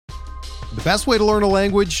The best way to learn a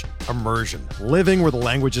language? Immersion. Living where the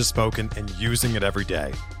language is spoken and using it every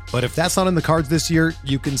day. But if that's not in the cards this year,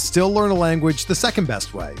 you can still learn a language the second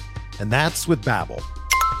best way, and that's with Babbel.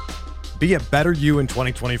 Be a better you in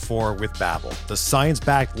 2024 with Babbel, the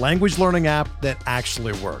science-backed language learning app that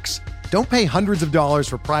actually works. Don't pay hundreds of dollars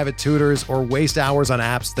for private tutors or waste hours on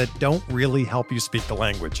apps that don't really help you speak the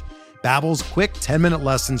language. Babbel's quick 10-minute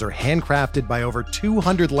lessons are handcrafted by over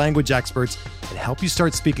 200 language experts and help you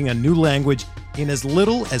start speaking a new language in as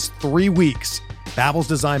little as 3 weeks. Babbel's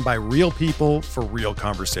designed by real people for real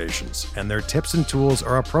conversations, and their tips and tools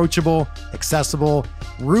are approachable, accessible,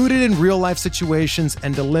 rooted in real-life situations,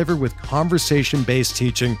 and delivered with conversation-based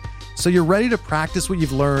teaching, so you're ready to practice what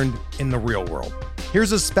you've learned in the real world.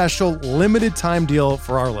 Here's a special limited-time deal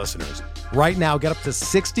for our listeners. Right now, get up to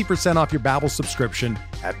 60% off your Babbel subscription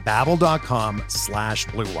at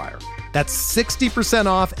babbel.com/Blue Wire. That's 60%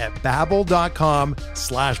 off at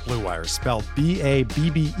babbel.com/Blue Wire, spelled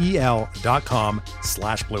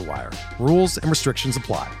BABBEL.com/Blue Wire. Rules and restrictions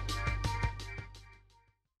apply.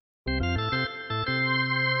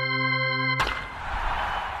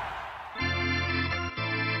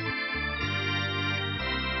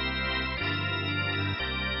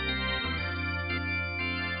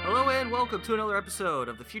 Welcome to another episode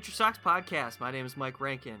of the Future Sox Podcast. My name is Mike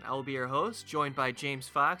Rankin. I will be your host, joined by James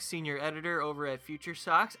Fox, Senior Editor over at Future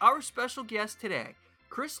Sox. Our special guest today,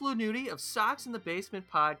 Chris Lanuti of Sox in the Basement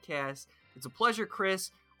Podcast. It's a pleasure,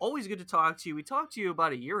 Chris. Always good to talk to you. We talked to you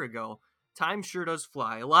about a year ago. Time sure does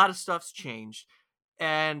fly. A lot of stuff's changed.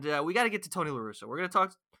 And we got to get to Tony La Russa. We're going to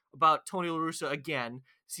talk about Tony La Russa again.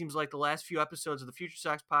 Seems like the last few episodes of the Future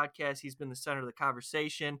Sox Podcast, he's been the center of the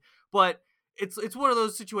conversation. But it's one of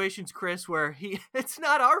those situations, Chris, where it's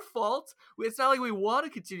not our fault. It's not like we want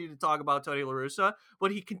to continue to talk about Tony La Russa,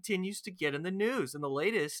 but he continues to get in the news. And the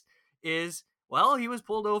latest is, well, he was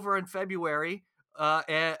pulled over in February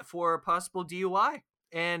for a possible DUI.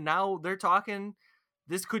 And now they're talking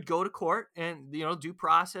this could go to court and, due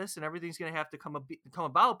process and everything's going to have to come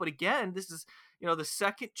about. But again, this is, the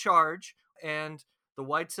second charge, and the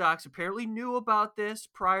White Sox apparently knew about this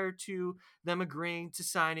prior to them agreeing to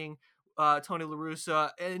signing Tony La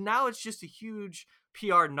Russa, and now it's just a huge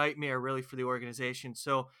PR nightmare really for the organization.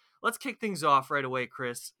 So let's kick things off right away,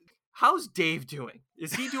 Chris. How's Dave doing?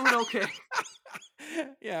 Is he doing okay?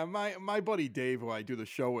 Yeah, my buddy Dave, who I do the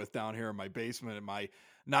show with down here in my basement in my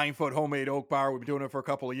 9-foot homemade oak bar, we've been doing it for a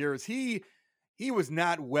couple of years. He was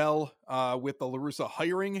not well with the La Russa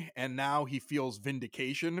hiring, and now he feels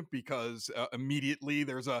vindication because immediately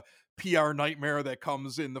there's a PR nightmare that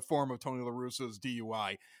comes in the form of Tony La Russa's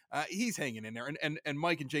DUI. He's hanging in there, and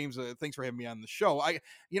Mike and James, thanks for having me on the show.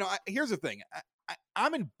 Here's the thing,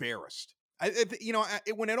 I'm embarrassed.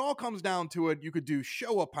 When it all comes down to it, you could do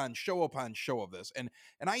show upon show upon show of this, and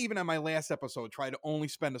I even on my last episode tried to only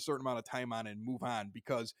spend a certain amount of time on it and move on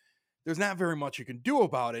because there's not very much you can do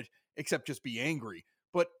about it except just be angry.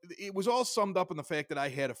 But it was all summed up in the fact that I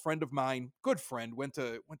had a friend of mine, good friend, went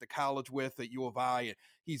to college with at U of I. And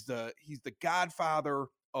he's the godfather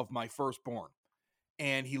of my firstborn,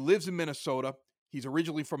 and he lives in Minnesota. He's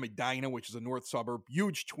originally from Edina, which is a north suburb.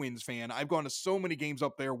 Huge Twins fan. I've gone to so many games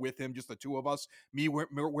up there with him, just the two of us. Me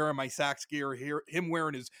wearing my Sox gear here, him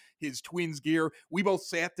wearing his Twins gear. We both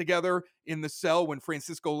sat together in the cell when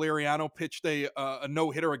Francisco Liriano pitched a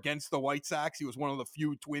no-hitter against the White Sox. He was one of the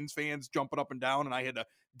few Twins fans jumping up and down, and I had to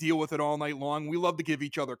deal with it all night long. We love to give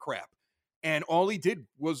each other crap. And all he did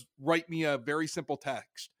was write me a very simple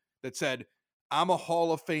text that said, "I'm a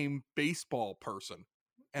Hall of Fame baseball person."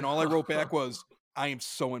 And all I wrote back was, "I am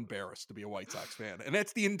so embarrassed to be a White Sox fan." And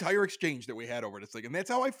that's the entire exchange that we had over this thing. And that's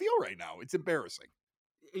how I feel right now. It's embarrassing.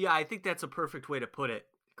 Yeah, I think that's a perfect way to put it,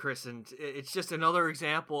 Chris. And it's just another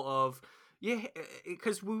example of,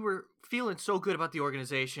 because we were feeling so good about the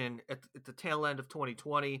organization at the tail end of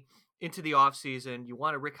 2020 into the offseason. You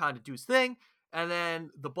wanted Rick Hahn to do his thing, and then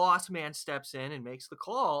the boss man steps in and makes the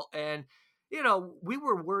call. And, we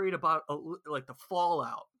were worried about the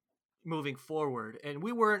fallout moving forward, and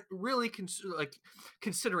we weren't really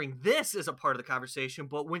considering this as a part of the conversation.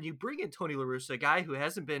 But when you bring in Tony La Russa, a guy who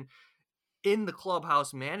hasn't been in the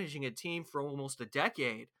clubhouse managing a team for almost a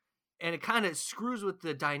decade, and it kind of screws with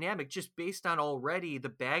the dynamic just based on already the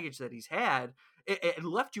baggage that he's had, it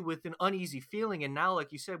left you with an uneasy feeling. And now,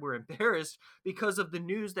 like you said, we're embarrassed because of the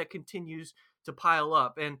news that continues to pile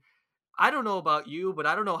up. And I don't know about you, but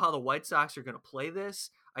I don't know how the White Sox are going to play this.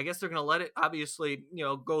 I guess they're going to let it obviously,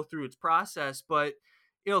 go through its process. But,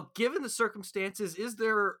 given the circumstances, is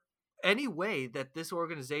there any way that this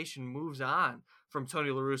organization moves on from Tony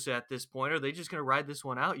La Russa at this point? Or are they just going to ride this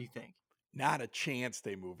one out, you think? Not a chance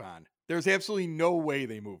they move on. There's absolutely no way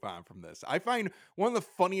they move on from this. I find one of the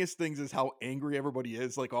funniest things is how angry everybody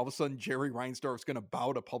is. Like all of a sudden, Jerry Reinsdorf's going to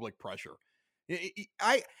bow to public pressure.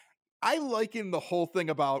 I liken the whole thing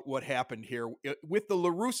about what happened here with the La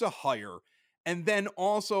Russa hire, and then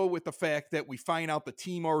also with the fact that we find out the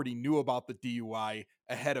team already knew about the DUI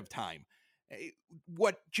ahead of time.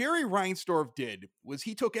 What Jerry Reinsdorf did was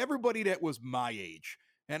he took everybody that was my age,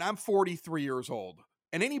 and I'm 43 years old,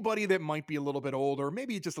 and anybody that might be a little bit older,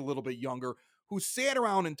 maybe just a little bit younger, who sat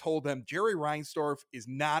around and told them Jerry Reinsdorf is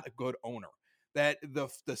not a good owner, that the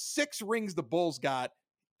 6 rings the Bulls got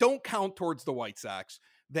don't count towards the White Sox,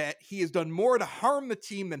 that he has done more to harm the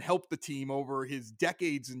team than help the team over his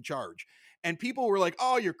decades in charge. And people were like,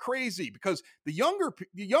 oh, you're crazy, because the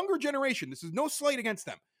younger generation, this is no slight against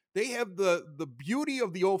them, they have the beauty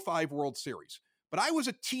of the 05 World Series. But I was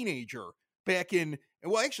a teenager back in,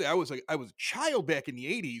 well, actually, I was a child back in the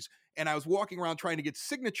 80s, and I was walking around trying to get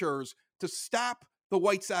signatures to stop the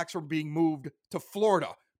White Sox from being moved to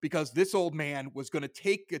Florida, because this old man was going to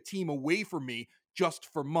take a team away from me just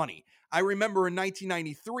for money. I remember in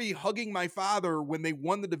 1993 hugging my father when they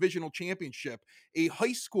won the divisional championship, a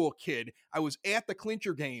high school kid. I was at the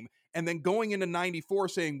clincher game, and then going into 94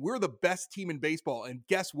 saying, we're the best team in baseball. And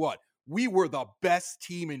guess what? We were the best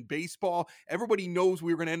team in baseball. Everybody knows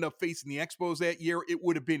we were going to end up facing the Expos that year. It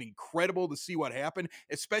would have been incredible to see what happened,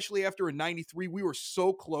 especially after in 93, we were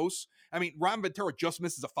so close. I mean, Ron Ventura just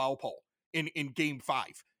misses a foul pole in game 5.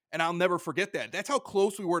 And I'll never forget that. That's how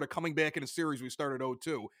close we were to coming back in a series we started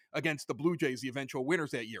 0-2 against the Blue Jays, the eventual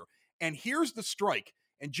winners that year. And here's the strike.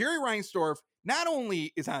 And Jerry Reinsdorf not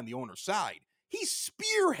only is on the owner's side, he's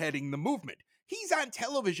spearheading the movement. He's on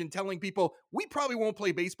television telling people, we probably won't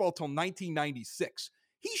play baseball till 1996.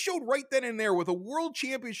 He showed right then and there with a world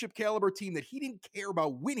championship caliber team that he didn't care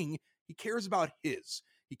about winning. He cares about his.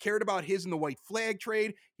 He cared about his in the white flag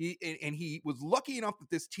trade. He was lucky enough that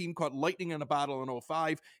this team caught lightning in a bottle in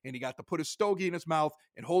 05, and he got to put his stogie in his mouth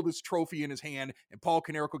and hold his trophy in his hand, and Paul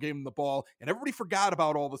Konerko gave him the ball, and everybody forgot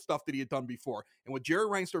about all the stuff that he had done before. And what Jerry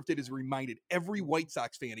Reinsdorf did is reminded every White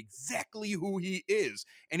Sox fan exactly who he is,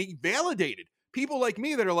 and he validated people like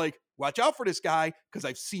me that are like, watch out for this guy, because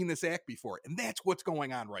I've seen this act before. And that's what's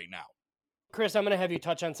going on right now. Chris, I'm going to have you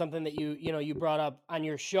touch on something that you brought up on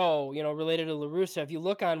your show, related to La Russa. If you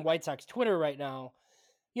look on White Sox Twitter right now,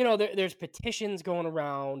 there's petitions going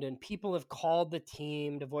around, and people have called the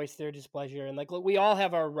team to voice their displeasure. And look, we all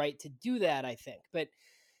have our right to do that, I think. But,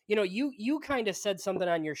 you kind of said something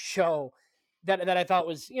on your show that I thought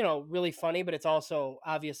was, really funny, but it's also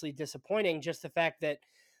obviously disappointing. Just the fact that,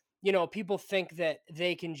 people think that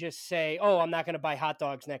they can just say, oh, I'm not going to buy hot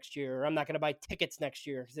dogs next year, or I'm not going to buy tickets next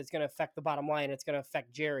year because it's going to affect the bottom line. It's going to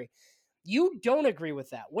affect Jerry. You don't agree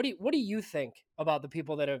with that. What do you think about the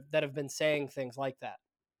people that have been saying things like that?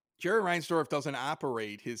 Jerry Reinsdorf doesn't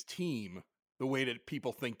operate his team the way that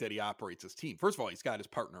people think that he operates his team. First of all, he's got his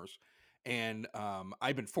partners. And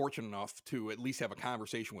I've been fortunate enough to at least have a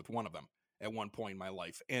conversation with one of them at one point in my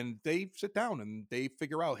life. And they sit down and they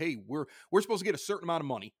figure out, hey, we're supposed to get a certain amount of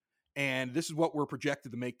money, and this is what we're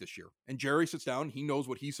projected to make this year. And Jerry sits down, he knows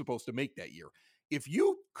what he's supposed to make that year. If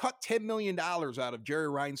you cut $10 million out of Jerry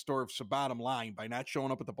Reinsdorf's bottom line by not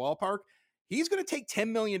showing up at the ballpark, he's going to take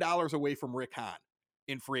 $10 million away from Rick Hahn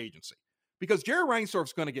in free agency, because Jerry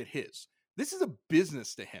Reinsdorf's going to get his. This is a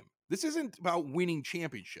business to him. This isn't about winning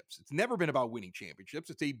championships. It's never been about winning championships.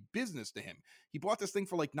 It's a business to him. He bought this thing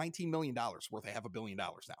for like $19 million, worth $500 million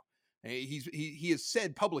now. He has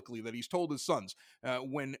said publicly that he's told his sons,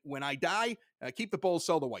 when I die, keep the Bulls,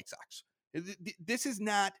 sell the White Sox. This is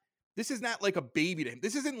not like a baby to him.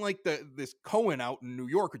 This isn't like this Cohen out in New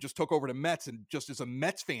York who just took over the Mets and just is a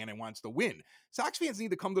Mets fan and wants to win. Sox fans need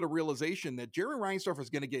to come to the realization that Jerry Reinsdorf is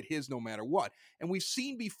going to get his no matter what. And we've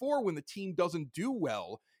seen before when the team doesn't do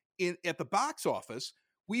well at the box office.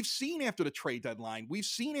 We've seen after the trade deadline. We've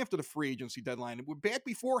seen after the free agency deadline. Back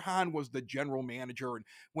before Hahn was the general manager, and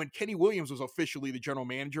when Kenny Williams was officially the general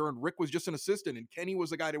manager and Rick was just an assistant and Kenny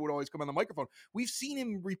was the guy that would always come on the microphone, we've seen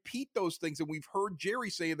him repeat those things, and we've heard Jerry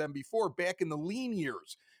say them before back in the lean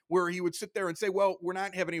years where he would sit there and say, well, we're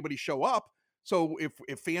not having anybody show up, so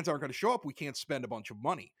if fans aren't going to show up, we can't spend a bunch of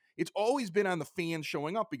money. It's always been on the fans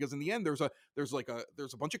showing up, because in the end there's a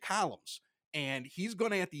bunch of columns. And he's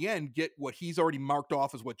going to, at the end, get what he's already marked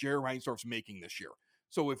off as what Jerry Reinsdorf's making this year.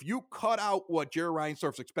 So if you cut out what Jerry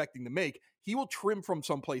Reinsdorf's expecting to make, he will trim from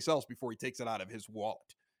someplace else before he takes it out of his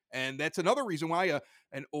wallet. And that's another reason why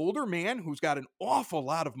an older man who's got an awful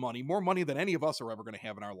lot of money, more money than any of us are ever going to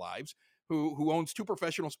have in our lives, who owns 2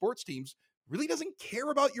 professional sports teams, really doesn't care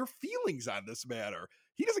about your feelings on this matter.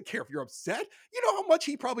 He doesn't care if you're upset. You know how much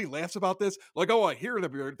he probably laughs about this? Like, oh, I hear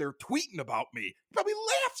they're tweeting about me. He probably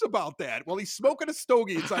laughs about that while he's smoking a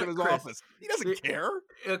stogie inside of his Chris, office. He doesn't care.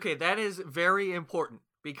 Okay, that is very important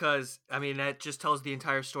because, I mean, that just tells the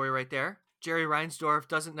entire story right there. Jerry Reinsdorf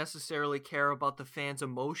doesn't necessarily care about the fans'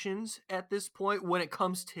 emotions at this point when it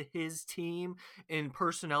comes to his team and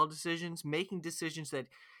personnel decisions, making decisions that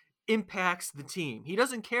impacts the team. He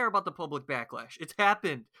doesn't care about the public backlash. It's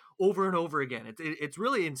happened over and over again. It's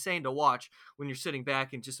really insane to watch when you're sitting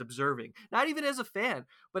back and just observing, not even as a fan,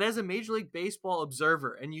 but as a Major League Baseball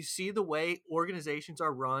observer. And you see the way organizations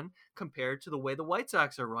are run compared to the way the White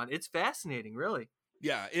Sox are run. It's fascinating, really.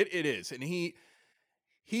 Yeah, it is. And he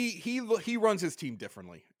runs his team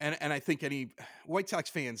differently. And I think any White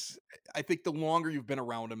Sox fans, I think the longer you've been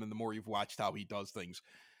around him and the more you've watched how he does things,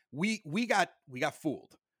 we got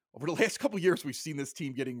fooled. Over the last couple of years, we've seen this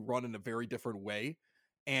team getting run in a very different way.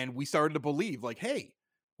 And we started to believe, like, hey,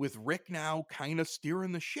 with Rick now kind of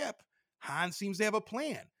steering the ship, Hahn seems to have a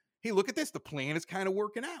plan. Hey, look at this. The plan is kind of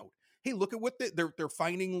working out. Hey, look at what they're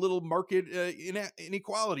finding little market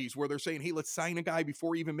inequalities where they're saying, hey, let's sign a guy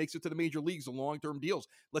before he even makes it to the major leagues, the long-term deals.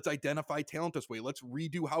 Let's identify talent this way. Let's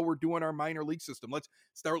redo how we're doing our minor league system. Let's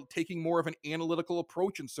start taking more of an analytical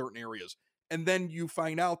approach in certain areas. And then you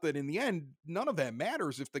find out that in the end, none of that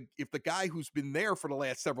matters if the guy who's been there for the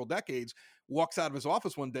last several decades walks out of his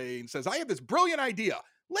office one day and says, I have this brilliant idea.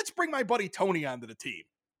 Let's bring my buddy Tony onto the team.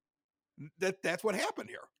 That's what happened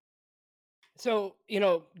here. So,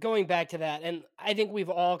 going back to that, and I think we've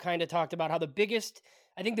all kind of talked about how the biggest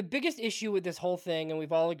issue with this whole thing, and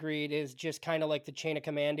we've all agreed, is just kind of like the chain of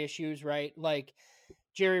command issues, right? Like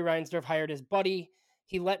Jerry Reinsdorf hired his buddy.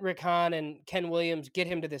 He let Rick Hahn and Ken Williams get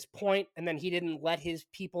him to this point, and then he didn't let his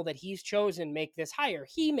people that he's chosen make this hire.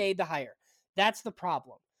 He made the hire. That's the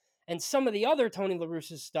problem. And some of the other Tony La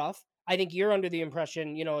Russa's stuff, I think you're under the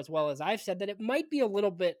impression, as well as I've said, that it might be a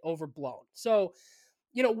little bit overblown. So,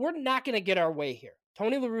 we're not going to get our way here.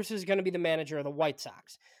 Tony La Russa is going to be the manager of the White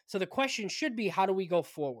Sox. So the question should be, how do we go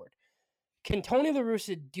forward? Can Tony La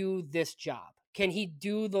Russa do this job? Can he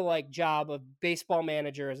do the job of baseball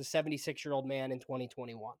manager as a 76-year-old man in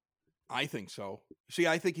 2021? I think so. See,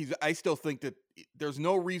 I still think that there's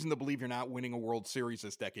no reason to believe you're not winning a World Series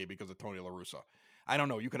this decade because of Tony La Russa. I don't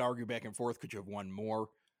know. You could argue back and forth. Could you have won more?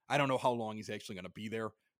 I don't know how long he's actually going to be there.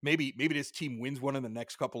 Maybe this team wins one in the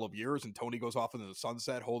next couple of years and Tony goes off into the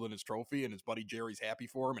sunset holding his trophy and his buddy Jerry's happy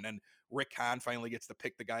for him. And then Rick Hahn finally gets to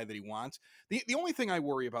pick the guy that he wants. The only thing I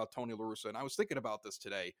worry about Tony La Russa, and I was thinking about this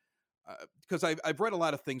today, because I've read a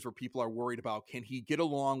lot of things where people are worried about, can he get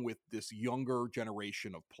along with this younger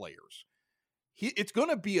generation of players? It's going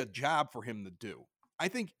to be a job for him to do. I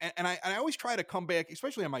think, and I always try to come back,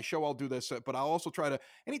 especially on my show, I'll do this, but I'll also try to,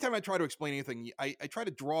 anytime I try to explain anything, I try to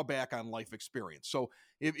draw back on life experience. So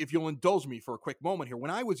if you'll indulge me for a quick moment here, when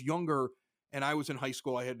I was younger and I was in high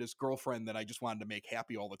school, I had this girlfriend that I just wanted to make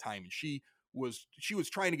happy all the time. And she was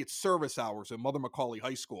trying to get service hours at Mother Macaulay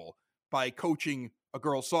High School by coaching a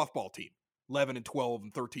girls' softball team, 11 and 12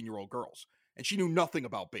 and 13-year-old girls. And she knew nothing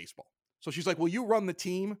about baseball. So she's like, well, you run the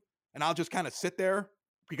team and I'll just kind of sit there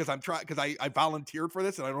because I volunteered for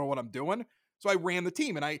this and I don't know what I'm doing. So I ran the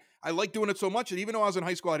team and I like doing it so much that even though I was in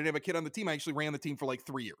high school, I didn't have a kid on the team. I actually ran the team for like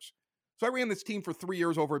 3 years. So I ran this team for 3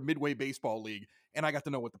 years over at Midway Baseball League. And I got to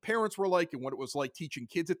know what the parents were like and what it was like teaching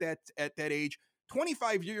kids at that age.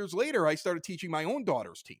 25 years later, I started teaching my own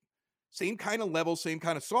daughter's team. Same kind of level, same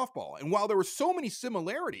kind of softball. And while there were so many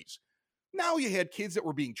similarities, now you had kids that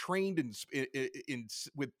were being trained in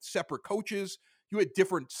with separate coaches. You had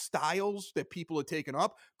different styles that people had taken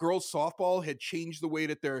up. Girls softball had changed the way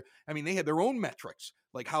that they had their own metrics,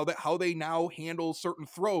 like how they now handle certain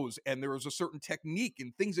throws. And there was a certain technique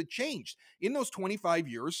and things had changed. In those 25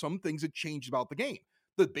 years, some things had changed about the game.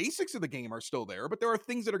 The basics of the game are still there, but there are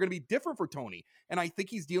things that are going to be different for Tony. And I think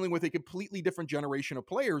he's dealing with a completely different generation of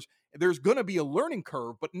players. There's going to be a learning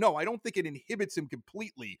curve, but no, I don't think it inhibits him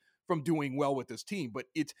completely from doing well with this team. But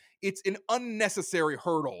it's an unnecessary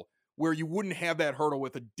hurdle where you wouldn't have that hurdle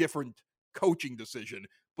with a different coaching decision.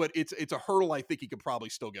 But it's a hurdle I think he could probably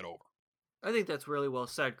still get over. I think that's really well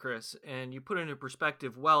said, Chris. And you put it into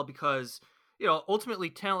perspective well because, ultimately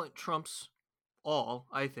talent trumps all,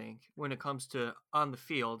 I think, when it comes to on the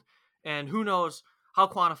field. And who knows how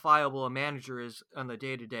quantifiable a manager is on the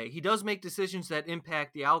day-to-day. He does make decisions that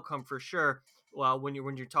impact the outcome for sure. Well, when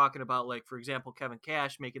you're talking about, like, for example, Kevin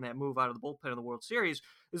Cash making that move out of the bullpen in the World Series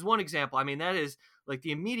is one example. I mean, that is like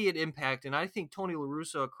the immediate impact. And I think Tony La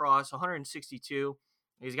Russa across 162,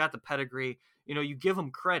 he's got the pedigree. You give him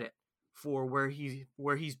credit for where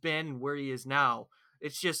he's been and where he is now.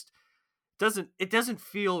 It's just doesn't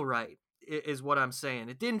feel right, is what I'm saying.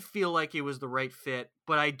 It didn't feel like it was the right fit,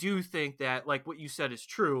 but I do think that, like what you said is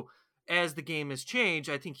true. As the game has changed,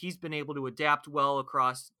 I think he's been able to adapt well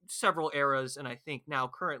across several eras, and I think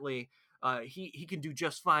now currently he can do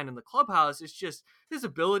just fine in the clubhouse. It's just his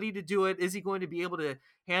ability to do it. Is he going to be able to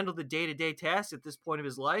handle the day-to-day tasks at this point of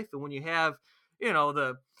his life? And when you have,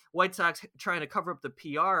 the White Sox trying to cover up the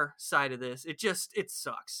PR side of this, it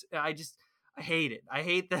sucks. I hate it. I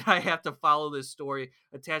hate that I have to follow this story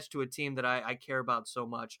attached to a team that I care about so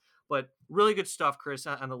much. But really good stuff, Chris,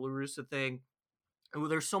 on the La Russa thing.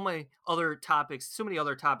 There's so many other topics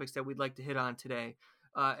that we'd like to hit on today.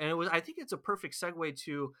 I think it's a perfect segue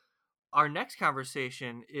to our next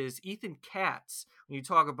conversation is Ethan Katz. When you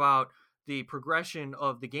talk about the progression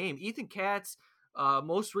of the game, Ethan Katz,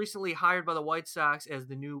 most recently hired by the White Sox as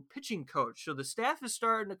the new pitching coach. So the staff is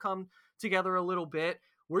starting to come together a little bit.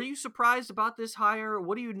 Were you surprised about this hire?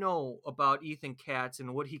 What do you know about Ethan Katz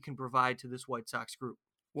and what he can provide to this White Sox group?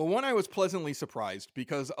 Well, one, I was pleasantly surprised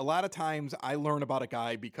because a lot of times I learn about a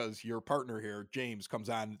guy because your partner here, James, comes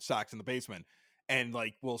on Sox in the Basement and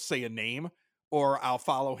will say a name, or I'll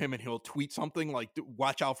follow him and he'll tweet something like,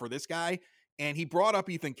 watch out for this guy. And he brought up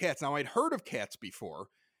Ethan Katz. Now, I'd heard of Katz before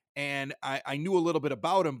and I knew a little bit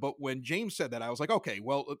about him, but when James said that, I was like, okay,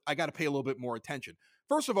 well, I got to pay a little bit more attention.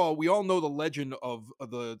 First of all, we all know the legend of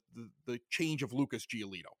the change of Lucas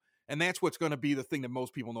Giolito. And that's what's going to be the thing that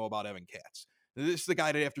most people know about Evan Katz. This is the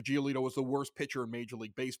guy that after Giolito was the worst pitcher in Major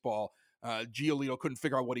League Baseball. Giolito couldn't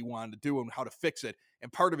figure out what he wanted to do and how to fix it.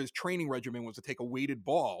 And part of his training regimen was to take a weighted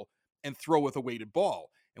ball and throw with a weighted ball.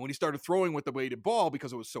 And when he started throwing with the weighted ball,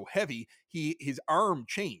 because it was so heavy, his arm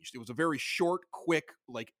changed. It was a very short, quick,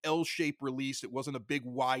 L-shaped release. It wasn't a big,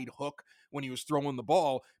 wide hook when he was throwing the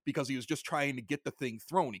ball because he was just trying to get the thing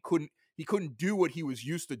thrown. He couldn't do what he was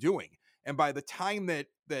used to doing. And by the time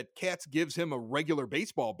that Katz gives him a regular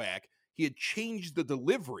baseball back, he had changed the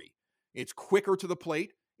delivery. It's quicker to the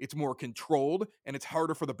plate, it's more controlled, and it's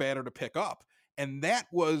harder for the batter to pick up. And that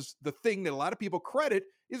was the thing that a lot of people credit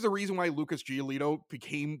is the reason why Lucas Giolito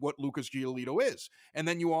became what Lucas Giolito is. And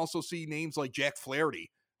then you also see names like Jack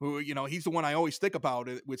Flaherty, who, he's the one I always think about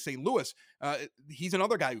with St. Louis. He's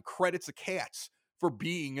another guy who credits the Katz for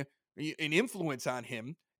being an influence on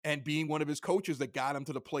him and being one of his coaches that got him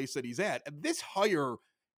to the place that he's at. And this hire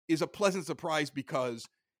is a pleasant surprise because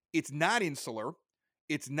it's not insular.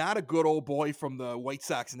 It's not a good old boy from the White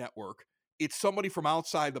Sox network. It's somebody from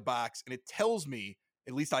outside the box. And it tells me,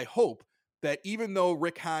 at least I hope, that even though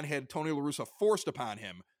Rick Hahn had Tony La Russa forced upon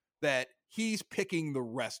him, that he's picking the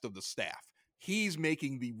rest of the staff. He's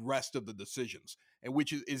making the rest of the decisions, and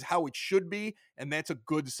which is how it should be. And that's a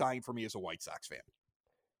good sign for me as a White Sox fan.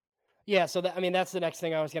 Yeah. So that's the next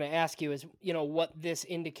thing I was going to ask you is, what this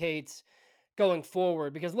indicates going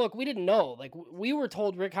forward, because look, we didn't know, we were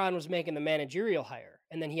told Rick Hahn was making the managerial hire,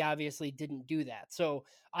 and then he obviously didn't do that. So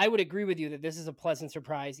I would agree with you that this is a pleasant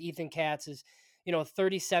surprise. Ethan Katz is,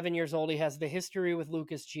 37 years old. He has the history with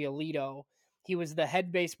Lucas Giolito. He was the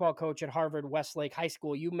head baseball coach at Harvard Westlake High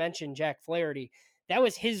School. You mentioned Jack Flaherty. That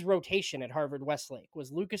was his rotation at Harvard Westlake,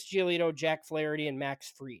 was Lucas Giolito, Jack Flaherty, and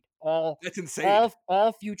Max Fried. That's insane.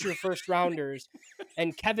 All future first rounders.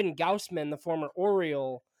 And Kevin Gausman, the former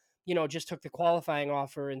Oriole, just took the qualifying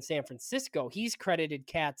offer in San Francisco. He's credited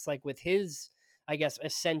Katz with his, I guess,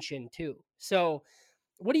 ascension too. So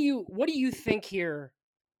what do you think here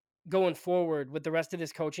going forward with the rest of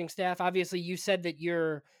this coaching staff? Obviously you said that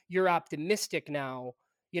you're optimistic now,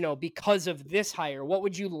 because of this hire. What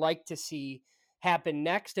would you like to see happen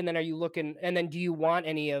next? And then do you want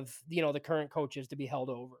any of, the current coaches to be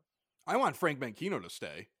held over? I want Frank Manchino to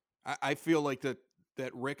stay. I feel like that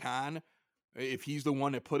Rick Hahn, if he's the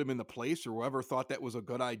one that put him in the place, or whoever thought that was a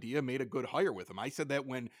good idea, made a good hire with him. I said that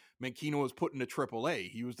when Manchino was put into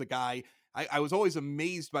AAA. He was the guy. I was always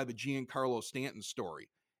amazed by the Giancarlo Stanton story.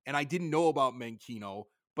 And I didn't know about Manchino,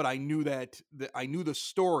 but I knew I knew the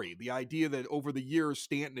story, the idea that over the years,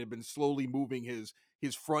 Stanton had been slowly moving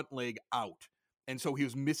his front leg out. And so he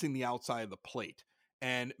was missing the outside of the plate.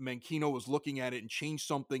 And Manchino was looking at it and changed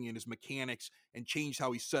something in his mechanics and changed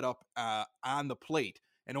how he set up on the plate,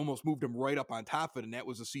 and almost moved him right up on top of it. And that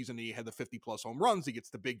was the season that he had the 50-plus home runs. He gets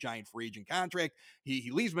the big, giant free agent contract. He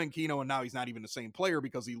leaves Manchino, and now he's not even the same player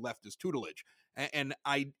because he left his tutelage. And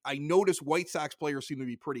I noticed White Sox players seem to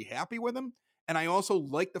be pretty happy with him. And I also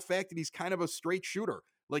like the fact that he's kind of a straight shooter.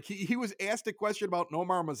 He was asked a question about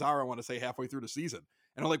Nomar Mazara, I want to say, halfway through the season.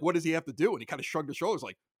 And I'm like, what does he have to do? And he kind of shrugged his shoulders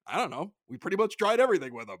like, I don't know. We pretty much tried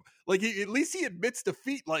everything with him. At least he admits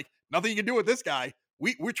defeat. Nothing you can do with this guy.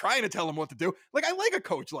 we're trying to tell him what to do. Like, I like a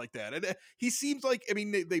coach like that. And he seems like, I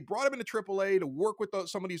mean, they brought him into AAA to work with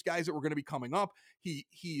some of these guys that were going to be coming up. He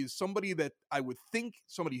is somebody that I would think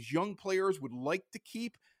some of these young players would like to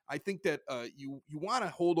keep. I think that you want to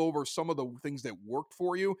hold over some of the things that worked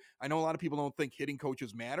for you. I know a lot of people don't think hitting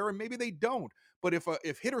coaches matter, and maybe they don't. But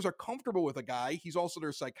if hitters are comfortable with a guy, he's also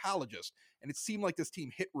their psychologist. And it seemed like this team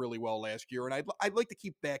hit really well last year, and I'd like to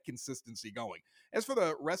keep that consistency going. As for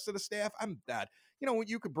the rest of the staff, I'm that.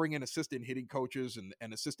 You could bring in assistant hitting coaches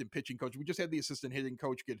and assistant pitching coach. We just had the assistant hitting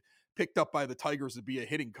coach get picked up by the Tigers to be a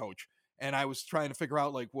hitting coach. And I was trying to figure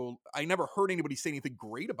out, like, well, I never heard anybody say anything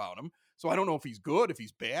great about him. So I don't know if he's good, if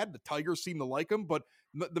he's bad. The Tigers seem to like him. But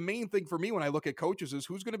the main thing for me when I look at coaches is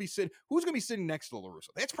who's going to be sitting next to La Russa.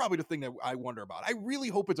 That's probably the thing that I wonder about. I really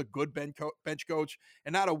hope it's a good bench coach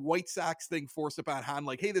and not a White Sox thing forced upon Han.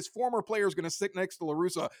 Like, hey, this former player is going to sit next to La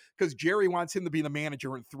Russa because Jerry wants him to be the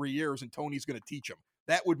manager in 3 years and Tony's going to teach him.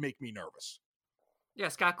 That would make me nervous. Yeah,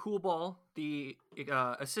 Scott Coolball, the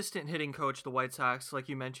assistant hitting coach, the White Sox, like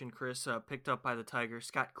you mentioned, Chris, picked up by the Tigers.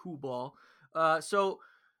 Scott Coolball. So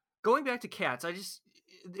going back to Cats,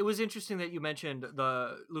 it was interesting that you mentioned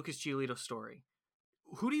the Lucas Giolito story.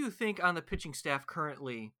 Who do you think on the pitching staff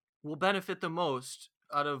currently will benefit the most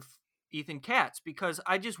out of Ethan Katz? Because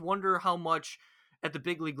I just wonder how much at the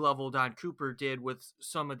big league level Don Cooper did with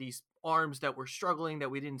some of these arms that were struggling,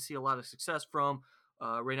 that we didn't see a lot of success from.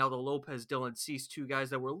 Reynaldo Lopez, Dylan Cease, two guys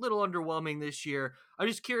that were a little underwhelming this year. I'm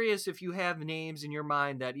just curious if you have names in your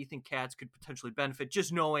mind that Ethan Katz could potentially benefit,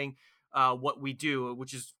 just knowing what we do,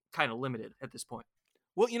 which is kind of limited at this point.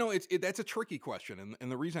 Well, that's a tricky question.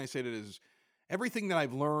 And the reason I say that is everything that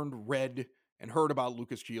I've learned, read, and heard about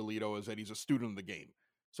Lucas Giolito is that he's a student of the game.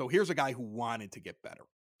 So here's a guy who wanted to get better.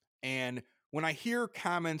 And when I hear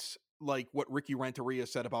comments like what Ricky Renteria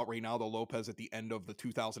said about Reynaldo Lopez at the end of the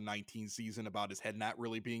 2019 season about his head not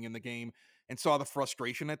really being in the game, and saw the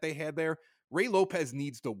frustration that they had there, Ray Lopez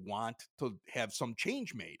needs to want to have some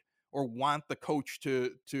change made or want the coach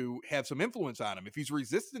to have some influence on him. If he's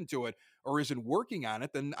resistant to it or isn't working on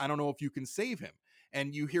it, then I don't know if you can save him.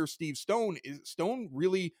 And you hear Steve Stone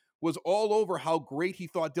really was all over how great he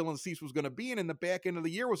thought Dylan Cease was going to be. And in the back end of the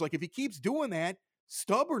year was like, if he keeps doing that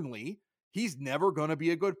stubbornly, he's never going to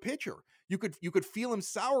be a good pitcher. You could feel him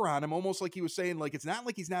sour on him, almost like he was saying, like, it's not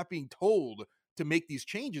like he's not being told to make these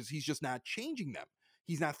changes. He's just not changing them.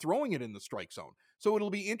 He's not throwing it in the strike zone. So it'll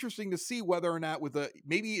be interesting to see whether or not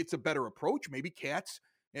maybe it's a better approach. Maybe Katz,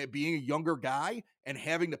 being a younger guy and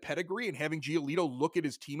having the pedigree and having Giolito look at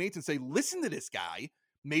his teammates and say, listen to this guy.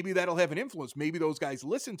 Maybe that'll have an influence. Maybe those guys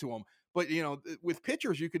listen to him. But, with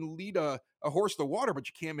pitchers, you can lead a horse to water, but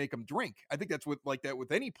you can't make them drink. I think that's like that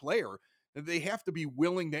with any player. They have to be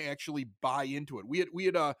willing to actually buy into it. We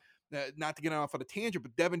had not to get off on a tangent,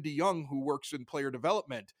 but Devin DeYoung, who works in player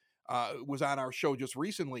development, was on our show just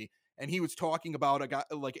recently, and he was talking about a guy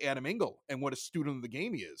like Adam Engel and what a student of the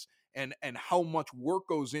game he is, and how much work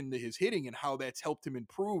goes into his hitting and how that's helped him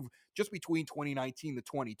improve just between 2019 to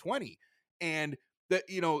 2020. And that,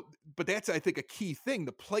 but that's, I think, a key thing.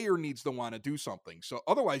 The player needs to want to do something. So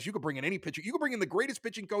otherwise, you could bring in any pitcher. You could bring in the greatest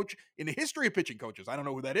pitching coach in the history of pitching coaches. I don't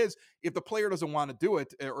know who that is. If the player doesn't want to do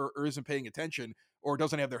it or isn't paying attention or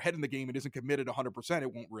doesn't have their head in the game and isn't committed 100%,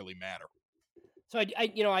 it won't really matter. So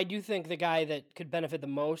I do think the guy that could benefit the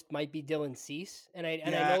most might be Dylan Cease, and I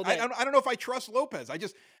know that I don't know if I trust Lopez. I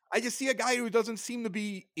just see a guy who doesn't seem to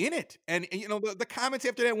be in it, and the comments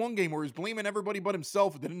after that one game where he was blaming everybody but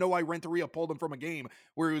himself, didn't know why Renteria pulled him from a game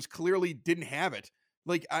where he was clearly didn't have it.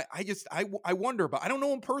 Like I wonder about. I don't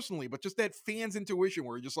know him personally, but just that fan's intuition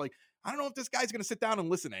where you're just like, I don't know if this guy's going to sit down and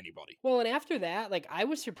listen to anybody. Well, and after that, like, I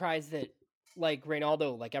was surprised that, like,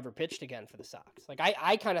 Reynaldo, like, ever pitched again for the Sox. Like,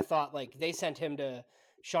 I kind of thought, like, they sent him to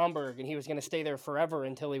Schaumburg and he was going to stay there forever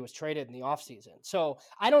until he was traded in the offseason. So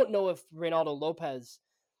I don't know if Reynaldo Lopez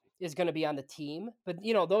is going to be on the team, but,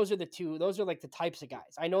 those are like the types of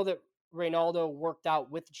guys. I know that Reynaldo worked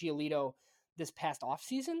out with Giolito this past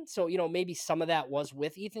offseason. So, maybe some of that was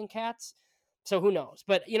with Ethan Katz. So who knows?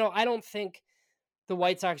 But, I don't think the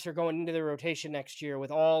White Sox are going into the rotation next year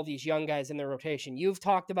with all these young guys in their rotation. You've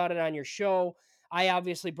talked about it on your show. I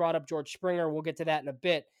obviously brought up George Springer. We'll get to that in a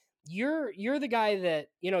bit. You're the guy that,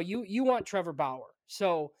 you want Trevor Bauer.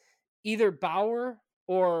 So either Bauer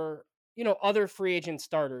or, other free agent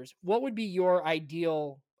starters. What would be your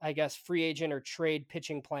ideal, I guess, free agent or trade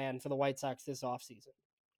pitching plan for the White Sox this offseason?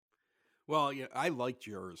 Well, I liked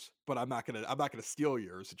yours, but I'm not gonna steal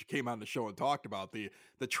yours. That you came on the show and talked about the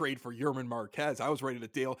trade for Yerman Marquez. I was ready to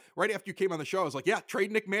deal right after you came on the show. I was like, yeah,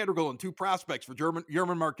 trade Nick Madrigal and 2 prospects for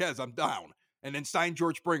Yerman Marquez. I'm down, and then sign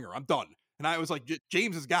George Springer. I'm done. And I was like,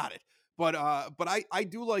 James has got it. But I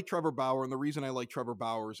do like Trevor Bauer, and the reason I like Trevor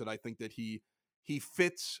Bauer is that I think that he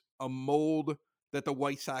fits a mold that the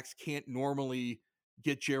White Sox can't normally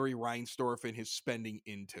get Jerry Reinsdorf and his spending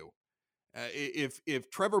into. If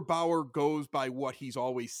Trevor Bauer goes by what he's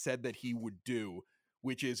always said that he would do,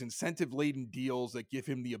 which is incentive-laden deals that give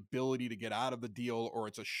him the ability to get out of the deal, or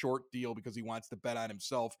it's a short deal because he wants to bet on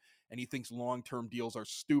himself and he thinks long-term deals are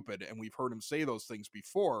stupid, and we've heard him say those things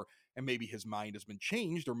before, and maybe his mind has been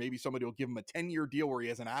changed, or maybe somebody will give him a 10-year deal where he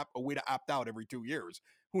has a way to opt out every 2 years.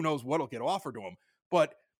 Who knows what'll get offered to him?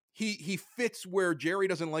 But he fits where Jerry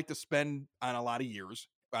doesn't like to spend on a lot of years.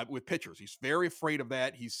 With pitchers. He's very afraid of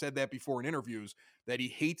that. He's said that before in interviews, that he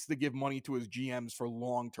hates to give money to his GMs for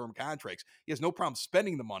long-term contracts. He has no problem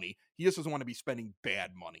spending the money. He just doesn't want to be spending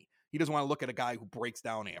bad money. He doesn't want to look at a guy who breaks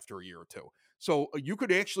down after a year or two. So you could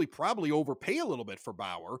actually probably overpay a little bit for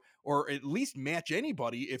Bauer, or at least match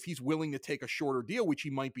anybody if he's willing to take a shorter deal, which he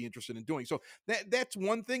might be interested in doing. So that's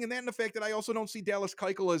one thing. And then the fact that I also don't see Dallas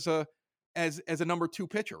Keuchel as a number 2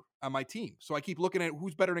 pitcher on my team. So I keep looking at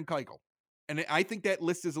who's better than Keuchel. And I think that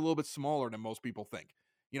list is a little bit smaller than most people think.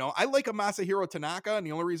 You know, I like a Masahiro Tanaka, and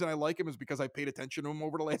the only reason I like him is because I paid attention to him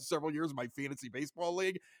over the last several years in my fantasy baseball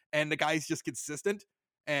league, and the guy's just consistent.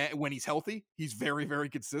 And when he's healthy, he's very, very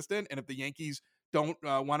consistent. And if the Yankees don't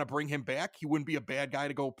want to bring him back, he wouldn't be a bad guy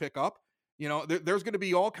to go pick up. You know, there's going to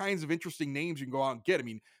be all kinds of interesting names you can go out and get. I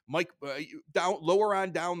mean, Mike, lower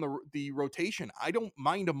on down the rotation, I don't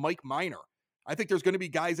mind a Mike Minor. I think there's going to be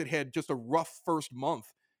guys that had just a rough first month,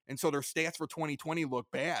 and so their stats for 2020 look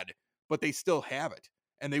bad, but they still have it,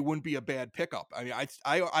 and they wouldn't be a bad pickup. I mean,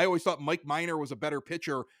 I always thought Mike Minor was a better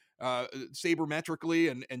pitcher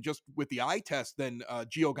sabermetrically and just with the eye test than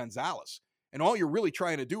Gio Gonzalez. And all you're really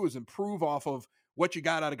trying to do is improve off of what you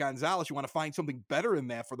got out of Gonzalez. You want to find something better than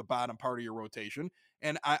that for the bottom part of your rotation.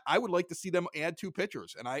 And I would like to see them add 2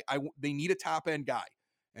 pitchers, and they need a top end guy.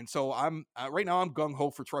 And so I'm right now I'm gung ho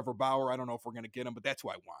for Trevor Bauer. I don't know if we're going to get him, but that's who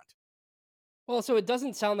I want. Well, so it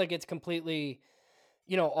doesn't sound like it's completely,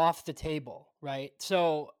 off the table, right?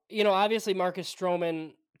 So, obviously Marcus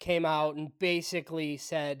Stroman came out and basically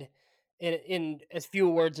said in as few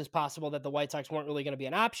words as possible that the White Sox weren't really going to be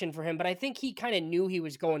an option for him, but I think he kind of knew he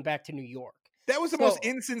was going back to New York. That was the most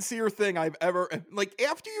insincere thing I've ever, like,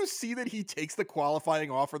 after you see that he takes the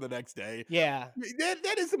qualifying offer the next day. Yeah.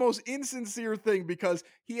 That is the most insincere thing, because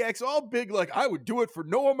he acts all big like, I would do it for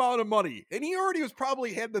no amount of money. And he already was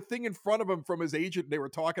probably had the thing in front of him from his agent. They were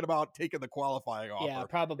talking about taking the qualifying offer. Yeah,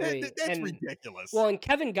 probably. That's ridiculous. Well, and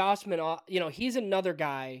Kevin Gossman, he's another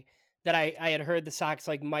guy that I had heard the Sox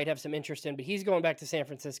might have some interest in, but he's going back to San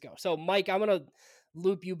Francisco. So Mike, I'm going to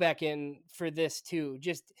loop you back in for this too.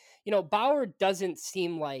 Just, Bauer doesn't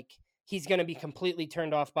seem like he's going to be completely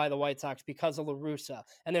turned off by the White Sox because of La Russa.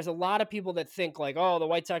 And there's a lot of people that think the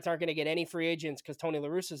White Sox aren't going to get any free agents because Tony La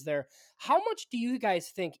Russa's there. How much do you guys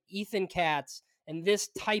think Ethan Katz and this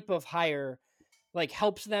type of hire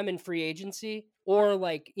helps them in free agency, or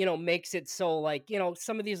makes it so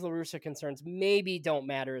some of these La Russa concerns maybe don't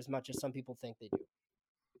matter as much as some people think they do?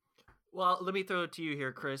 Well, let me throw it to you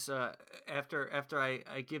here, Chris, after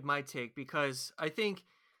I give my take, because I think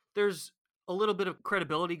there's a little bit of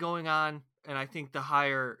credibility going on, and I think the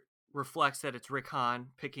hire reflects that it's Rick Hahn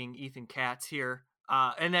picking Ethan Katz here,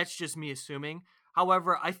 and that's just me assuming.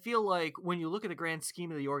 However, I feel like when you look at the grand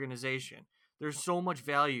scheme of the organization, there's so much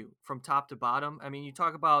value from top to bottom. I mean, you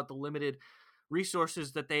talk about the limited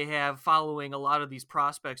resources that they have following a lot of these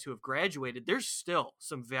prospects who have graduated. There's still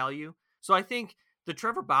some value. So I think the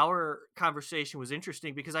Trevor Bauer conversation was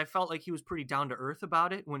interesting because I felt like he was pretty down to earth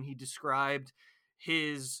about it when he described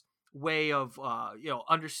his way of,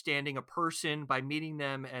 understanding a person by meeting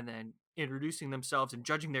them and then introducing themselves and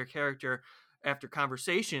judging their character after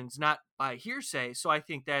conversations, not by hearsay. So I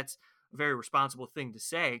think that's a very responsible thing to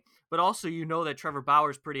say, but also, that Trevor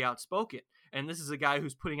Bauer is pretty outspoken. And this is a guy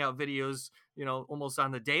who's putting out videos, almost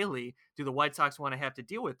on the daily. Do the White Sox want to have to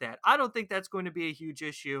deal with that? I don't think that's going to be a huge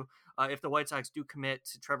issue if the White Sox do commit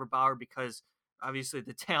to Trevor Bauer, because obviously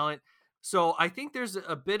the talent. So I think there's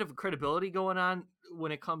a bit of credibility going on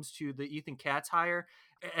when it comes to the Ethan Katz hire.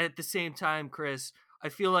 At the same time, Chris, I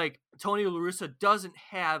feel like Tony La Russa doesn't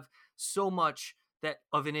have so much that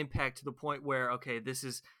of an impact to the point where, okay, this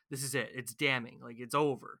is it. It's damning. It's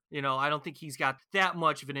over. I don't think he's got that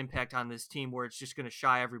much of an impact on this team where it's just going to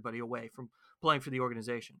shy everybody away from playing for the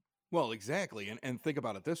organization. Well, exactly. And think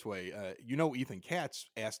about it this way. Ethan Katz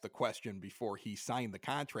asked the question before he signed the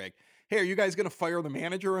contract. Hey, are you guys going to fire the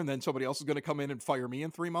manager and then somebody else is going to come in and fire me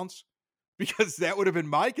in 3 months? Because that would have been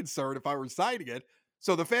my concern if I were signing it.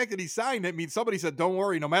 So the fact that he signed it means somebody said, don't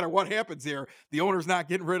worry, no matter what happens here, the owner's not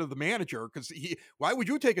getting rid of the manager. Because why would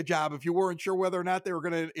you take a job if you weren't sure whether or not they were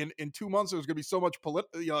going to, in 2 months, there's going to be so much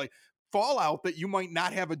like fallout that you might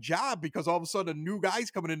not have a job because all of a sudden a new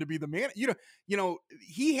guy's coming in to be the man.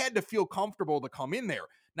 He had to feel comfortable to come in there.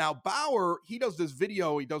 Now Bauer, he does this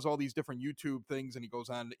video, he does all these different YouTube things, and he goes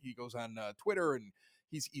on Twitter, and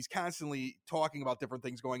he's constantly talking about different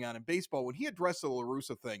things going on in baseball. When he addressed the La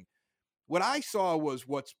Russa thing, what I saw was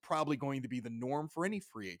what's probably going to be the norm for any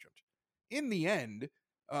free agent. In the end,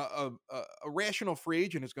 a rational free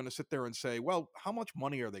agent is going to sit there and say, well, how much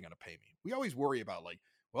money are they going to pay me? We always worry about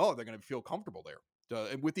are they going to feel comfortable there?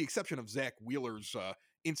 And with the exception of Zach Wheeler's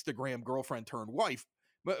Instagram girlfriend turned wife,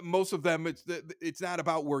 but most of them, it's not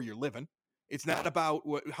about where you're living. It's not about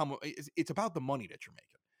it's about the money that you're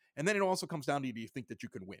making. And then it also comes down to, do you think that you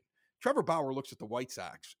can win? Trevor Bauer looks at the White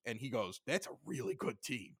Sox and he goes, that's a really good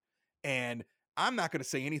team. And I'm not going to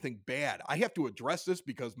say anything bad. I have to address this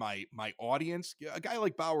because my audience, a guy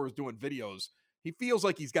like Bauer is doing videos. He feels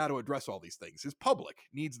like he's got to address all these things. His public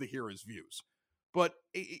needs to hear his views. But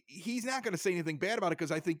he's not going to say anything bad about it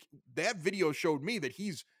because I think that video showed me that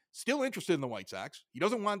he's still interested in the White Sox. He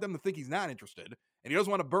doesn't want them to think he's not interested. And he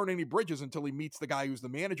doesn't want to burn any bridges until he meets the guy who's the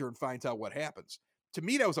manager and finds out what happens. To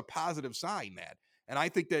me, that was a positive sign, that. And I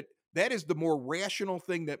think that is the more rational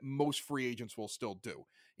thing that most free agents will still do.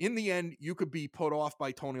 In the end, you could be put off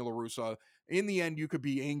by Tony La Russa. In the end, you could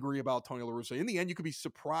be angry about Tony La Russa. In the end, you could be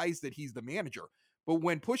surprised that he's the manager. But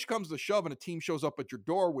when push comes to shove and a team shows up at your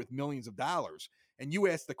door with millions of dollars and you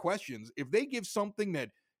ask the questions, if they give something that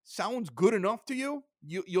sounds good enough to you,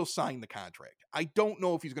 you'll sign the contract. I don't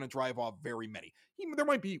know if he's going to drive off very many. There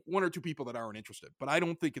might be one or two people that aren't interested, but I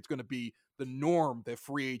don't think it's going to be the norm that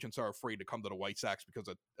free agents are afraid to come to the White Sox because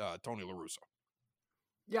of Tony La Russa.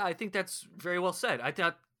 Yeah, I think that's very well said. I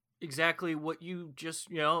thought exactly what you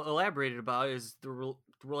just elaborated about is the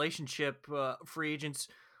relationship free agents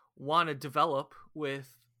want to develop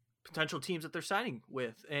with potential teams that they're signing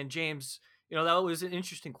with. And James, that was an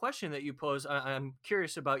interesting question that you posed. I'm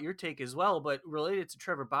curious about your take as well, but related to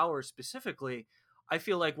Trevor Bauer specifically, I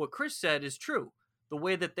feel like what Chris said is true. The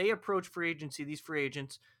way that they approach free agency, these free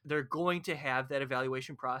agents, they're going to have that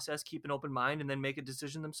evaluation process, keep an open mind, and then make a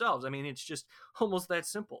decision themselves. I mean, it's just almost that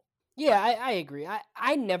simple. Yeah, I agree.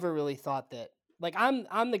 I never really thought that. Like,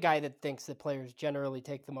 I'm the guy that thinks that players generally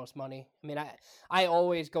take the most money. I mean, I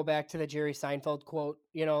always go back to the Jerry Seinfeld quote.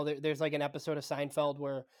 There's like an episode of Seinfeld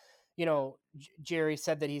where, Jerry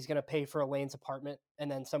said that he's going to pay for Elaine's apartment. And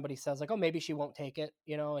then somebody says like, oh, maybe she won't take it,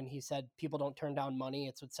 and he said, people don't turn down money.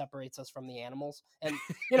 It's what separates us from the animals. And,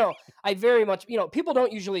 I very much, people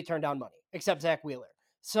don't usually turn down money except Zach Wheeler.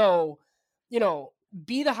 So,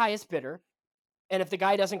 be the highest bidder. And if the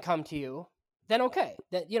guy doesn't come to you, then okay,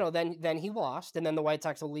 that then he lost, and then the White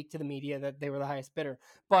Sox will leak to the media that they were the highest bidder.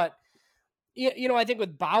 But I think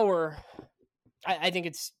with Bauer, I think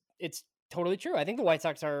it's totally true. I think the White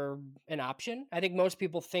Sox are an option. I think most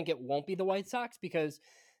people think it won't be the White Sox because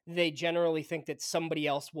they generally think that somebody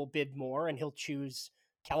else will bid more and he'll choose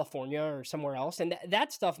California or somewhere else, and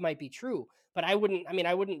that stuff might be true. But I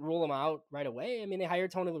wouldn't rule them out right away. I mean, they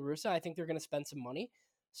hired Tony La Russa. I think they're going to spend some money,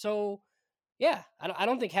 so. Yeah, I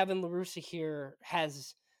don't think having La Russa here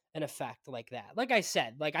has an effect like that. Like I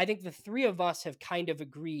said, I think the three of us have kind of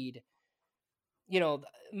agreed.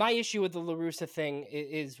 My issue with the La Russa thing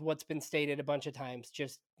is what's been stated a bunch of times,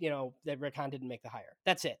 just, that Rick Hahn didn't make the hire.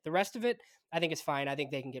 That's it. The rest of it, I think is fine. I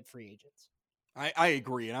think they can get free agents. I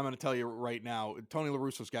agree, and I'm going to tell you right now, Tony La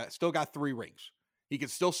Russa's still got 3 rings. He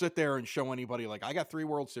could still sit there and show anybody, like, I got 3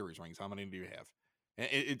 World Series rings. How many do you have?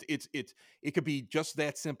 It could be just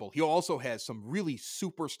that simple. He also has some really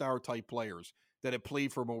superstar type players that have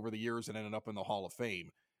played for him over the years and ended up in the Hall of Fame.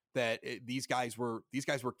 These guys were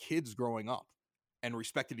kids growing up and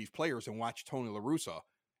respected these players and watched Tony La Russa.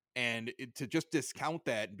 And to just discount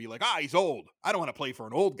that and be like, he's old, I don't want to play for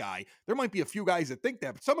an old guy. There might be a few guys that think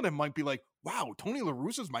that, but some of them might be like, wow, Tony La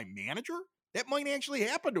Russa's my manager? That might actually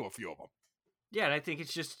happen to a few of them. Yeah, and I think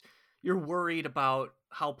it's just you're worried about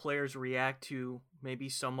how players react to maybe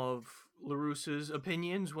some of La Russa's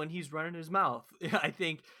opinions when he's running his mouth. I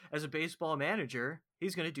think as a baseball manager,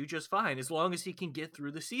 he's going to do just fine as long as he can get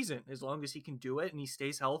through the season, as long as he can do it and he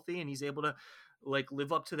stays healthy and he's able to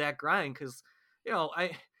live up to that grind. Because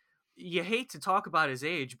you hate to talk about his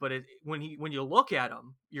age, but when you look at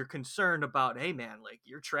him, you're concerned about, hey man,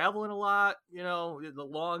 you're traveling a lot, the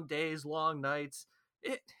long days, long nights.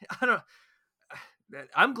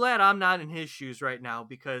 I'm glad I'm not in his shoes right now,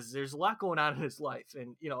 because there's a lot going on in his life.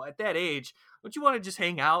 And, at that age, don't you want to just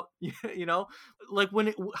hang out? Like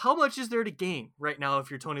how much is there to gain right now if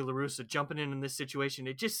you're Tony La Russa jumping in this situation?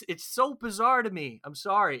 It's so bizarre to me. I'm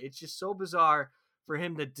sorry. It's just so bizarre for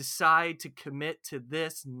him to decide to commit to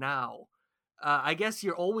this now. I guess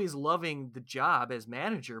you're always loving the job as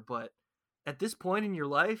manager, but at this point in your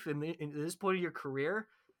life and in this point of your career,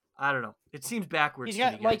 I don't know. It seems backwards.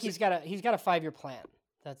 He's got a 5-year plan.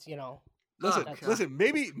 That's Listen.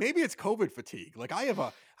 Maybe it's COVID fatigue. Like I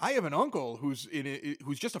have an uncle who's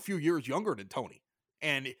just a few years younger than Tony,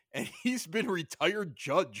 and he's been retired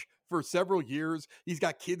judge for several years. He's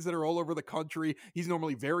got kids that are all over the country. He's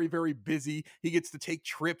normally very, very busy. He gets to take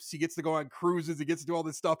trips. He gets to go on cruises. He gets to do all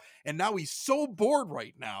this stuff. And now he's so bored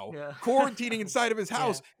right now, quarantining inside of his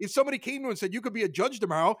house. Yeah. If somebody came to him and said, you could be a judge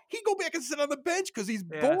tomorrow, he'd go back and sit on the bench because he's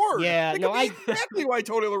bored. Yeah, exactly why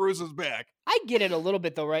Tony La Russa's back. I get it a little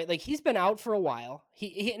bit though, right? Like he's been out for a while.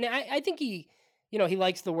 I think he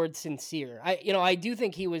likes the word sincere. I do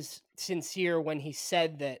think he was sincere when he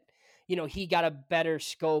said that, he got a better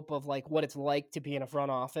scope of like what it's like to be in a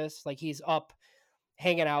front office. Like he's up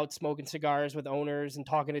hanging out, smoking cigars with owners and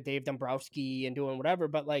talking to Dave Dombrowski and doing whatever.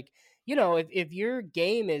 But like, if your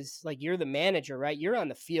game is like, you're the manager, right? You're on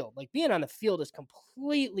the field. Like being on the field is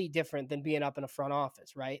completely different than being up in a front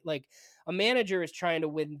office, right? Like a manager is trying to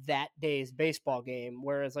win that day's baseball game.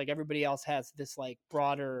 Whereas like everybody else has this like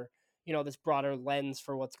broader, this broader lens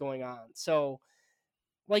for what's going on. So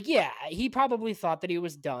like, yeah, he probably thought that he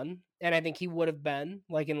was done. And I think he would have been,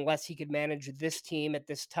 like, unless he could manage this team at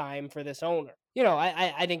this time for this owner.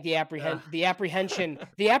 I think the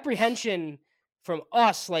apprehension from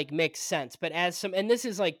us, like, makes sense. But and this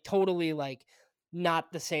is, like, totally, like,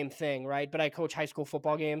 not the same thing, right? But I coach high school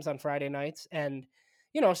football games on Friday nights. And,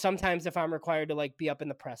 sometimes if I'm required to, like, be up in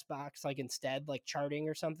the press box, like, instead, like, charting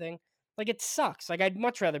or something, like, it sucks. Like, I'd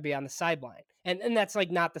much rather be on the sideline. And that's, like,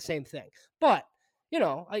 not the same thing. But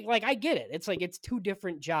I get it. It's like, it's two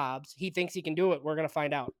different jobs. He thinks he can do it. We're going to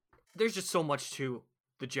find out. There's just so much to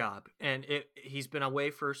the job, and he's been away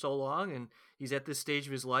for so long, and he's at this stage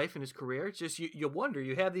of his life and his career. It's just, you wonder,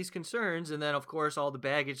 you have these concerns. And then of course, all the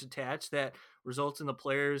baggage attached that results in the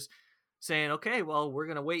players saying, okay, well, we're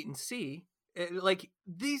going to wait and see. Like,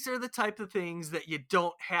 these are the type of things that you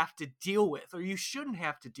don't have to deal with, or you shouldn't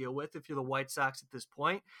have to deal with if you're the White Sox at this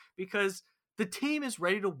point, because the team is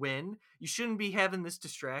ready to win. You shouldn't be having this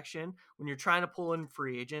distraction when you're trying to pull in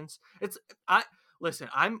free agents.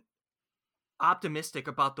 I'm optimistic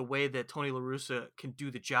about the way that Tony La Russa can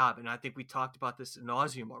do the job. And I think we talked about this ad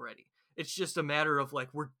nauseum already. It's just a matter of like,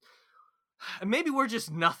 maybe we're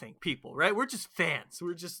just nothing people, right? We're just fans.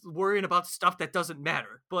 We're just worrying about stuff that doesn't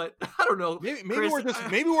matter. But I don't know.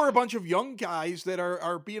 Maybe we're a bunch of young guys that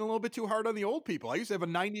are being a little bit too hard on the old people. I used to have a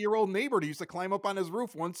 90-year-old neighbor who used to climb up on his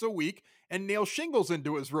roof once a week and nail shingles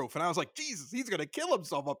into his roof. And I was like, Jesus, he's going to kill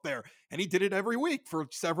himself up there. And he did it every week for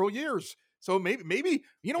several years. So maybe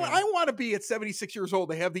what? I want to be at 76 years old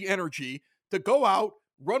to have the energy to go out,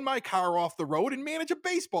 run my car off the road and manage a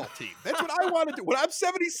baseball team. That's what I want to do. When I'm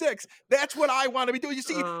 76, that's what I want to be doing. You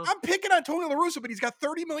see, I'm picking on Tony La Russa, but he's got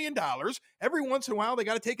 $30 million. Every once in a while, they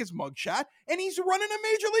got to take his mugshot, and he's running a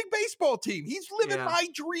Major League Baseball team. He's living my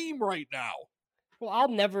dream right now. Well,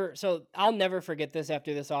 I'll never forget this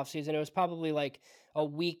after this offseason. It was probably like a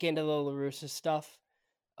week into the La Russa stuff.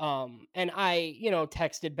 And I,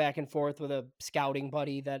 texted back and forth with a scouting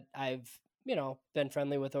buddy that I've, been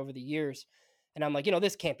friendly with over the years. And I'm like,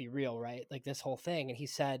 this can't be real, right? Like this whole thing.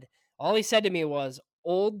 And all he said to me was,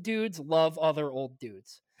 old dudes love other old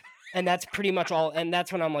dudes. And that's pretty much all. And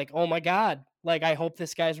that's when I'm like, oh my God, like, I hope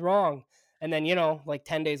this guy's wrong. And then, like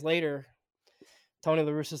 10 days later, Tony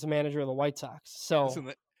La Russa is the manager of the White Sox. So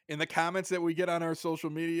listen, in the comments that we get on our social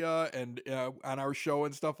media and on our show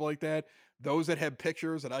and stuff like that, those that have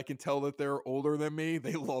pictures and I can tell that they're older than me,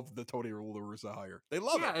 they love the Tony La Russa hire. They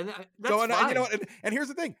love it. And that's fine. And here's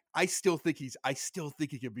the thing: I still think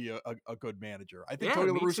he could be a good manager. I think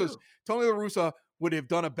Tony La Russa would have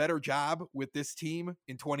done a better job with this team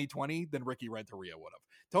in 2020 than Ricky Renteria would have.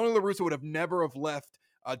 Tony La Russa would have never have left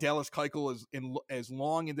Dallas Keuchel as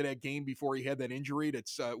long into that game before he had that injury.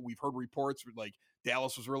 That's we've heard reports like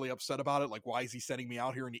Dallas was really upset about it. Like, why is he sending me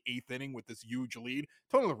out here in the 8th inning with this huge lead?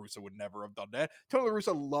 Tony La Russa would never have done that. Tony La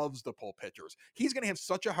Russa loves to pull pitchers. He's going to have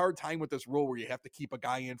such a hard time with this rule where you have to keep a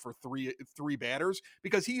guy in for three batters,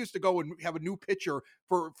 because he used to go and have a new pitcher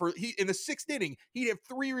in the 6th inning. He'd have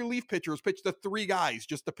 3 relief pitchers pitch to 3 guys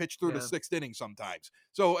just to pitch through the 6th inning sometimes.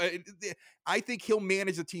 So I think he'll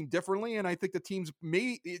manage the team differently, and I think the team's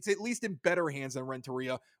it's at least in better hands than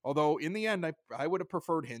Renteria. Although in the end, I would have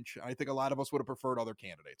preferred Hinch. I think a lot of us would have preferred hurt other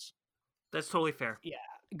candidates. That's totally fair. Yeah.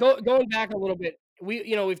 Going back a little bit,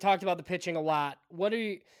 we've talked about the pitching a lot. What are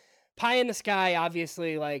you pie in the sky?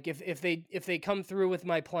 Obviously, like if they come through with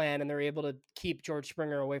my plan and they're able to keep George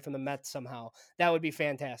Springer away from the Mets somehow, that would be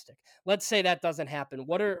fantastic. Let's say that doesn't happen.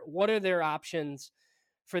 What are their options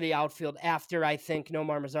for the outfield after I think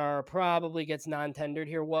Nomar Mazara probably gets non-tendered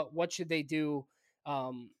here? What should they do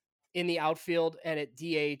in the outfield and at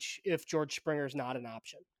DH if George Springer is not an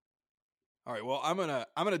option? All right, well, I'm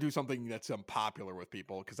gonna do something that's unpopular with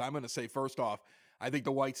people, because I'm gonna say, first off, I think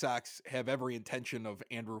the White Sox have every intention of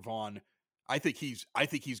Andrew Vaughn. I think he's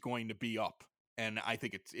going to be up, and I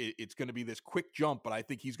think it's going to be this quick jump, but I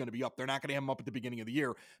think he's going to be up. They're not going to have him up at the beginning of the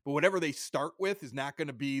year, but whatever they start with is not going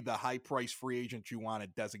to be the high price free agent you want, a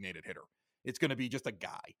designated hitter. It's going to be just a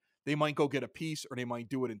guy. They might go get a piece, or they might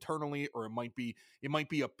do it internally, or it might be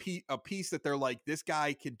a piece that they're like, this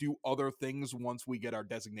guy can do other things once we get our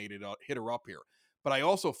designated hitter up here. But I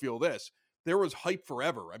also feel this: there was hype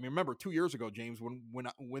forever. I mean, remember 2 years ago, James,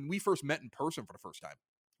 when we first met in person for the first time,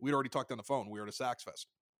 we'd already talked on the phone. We were at a Sox Fest,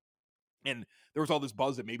 and there was all this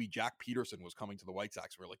buzz that maybe Jack Peterson was coming to the White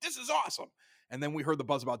Sox. We were like, this is awesome. And then we heard the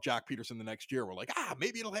buzz about Jack Peterson the next year. We're like,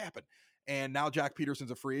 maybe it'll happen. And now Jack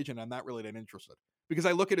Peterson's a free agent. I'm not really that interested, because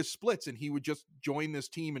I look at his splits and he would just join this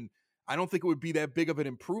team, and I don't think it would be that big of an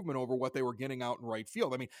improvement over what they were getting out in right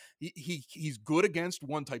field. I mean, he's good against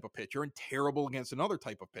one type of pitcher and terrible against another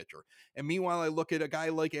type of pitcher. And meanwhile, I look at a guy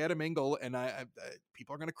like Adam Engel, and I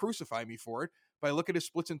people are going to crucify me for it, but I look at his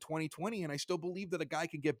splits in 2020, and I still believe that a guy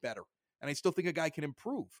can get better. And I still think a guy can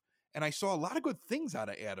improve. And I saw a lot of good things out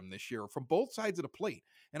of Adam this year from both sides of the plate.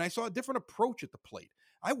 And I saw a different approach at the plate.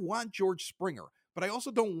 I want George Springer, but I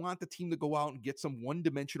also don't want the team to go out and get some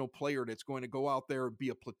one-dimensional player that's going to go out there and be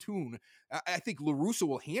a platoon. I think La Russa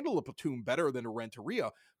will handle a platoon better than a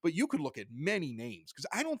Renteria, but you could look at many names, because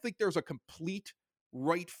I don't think there's a complete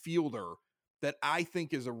right fielder that I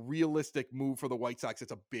think is a realistic move for the White Sox.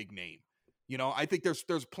 It's a big name. You know, I think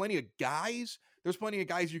there's plenty of guys. There's plenty of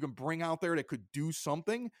guys you can bring out there that could do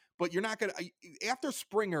something, but you're not going to, after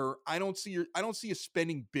Springer, I don't see you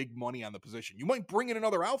spending big money on the position. You might bring in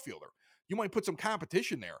another outfielder. You might put some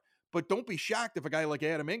competition there, but don't be shocked if a guy like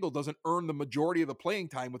Adam Engel doesn't earn the majority of the playing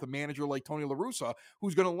time with a manager like Tony La Russa,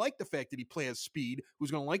 who's going to like the fact that he plays speed,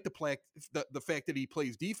 who's going to like the fact that he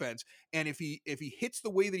plays defense. And if he hits the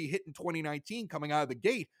way that he hit in 2019 coming out of the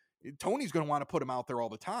gate, Tony's going to want to put him out there all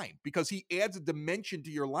the time, because he adds a dimension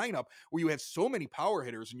to your lineup where you have so many power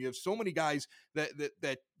hitters and you have so many guys that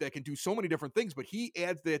can do so many different things, but he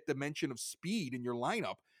adds that dimension of speed in your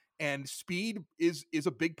lineup. And speed is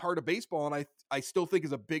a big part of baseball, and I still think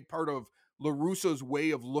is a big part of La Russa's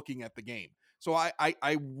way of looking at the game. So I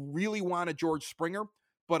really want a George Springer,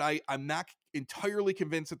 but I'm not entirely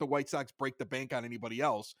convinced that the White Sox break the bank on anybody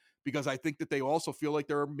else, because I think that they also feel like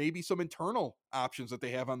there are maybe some internal options that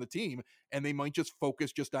they have on the team, and they might just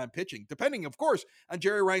focus just on pitching, depending, of course, on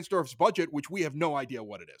Jerry Reinsdorf's budget, which we have no idea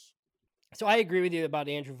what it is. So I agree with you about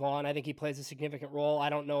Andrew Vaughn. I think he plays a significant role.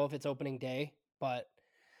 I don't know if it's opening day, but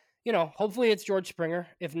hopefully it's George Springer.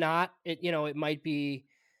 If not, it might be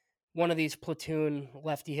one of these platoon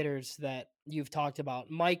lefty hitters that you've talked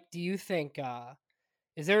about. Mike, do you think,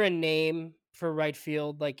 is there a name for right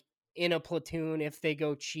field, like in a platoon, if they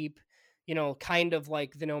go cheap, kind of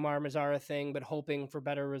like the Nomar Mazara thing, but hoping for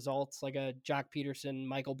better results, like a Jock Peterson,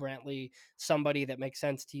 Michael Brantley, somebody that makes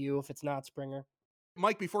sense to you if it's not Springer?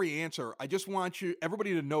 Mike, before you answer, I just want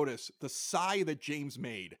everybody to notice the sigh that James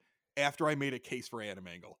made after I made a case for Adam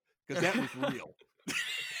Engel, because that was real.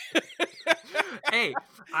 Hey,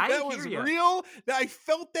 that was real. I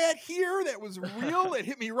felt that here. That was real. It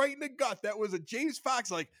hit me right in the gut. That was a James Fox,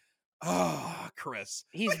 like, Chris.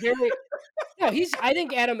 He's very, I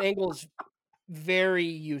think Adam Engel's very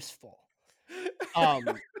useful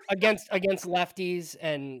against lefties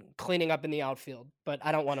and cleaning up in the outfield, but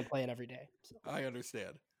I don't want to play it every day. So. I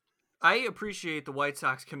understand. I appreciate the White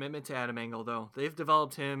Sox commitment to Adam Engel, though. They've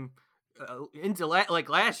developed him into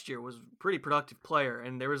last year was a pretty productive player,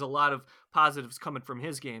 and there was a lot of positives coming from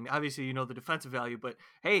his game. Obviously, the defensive value, but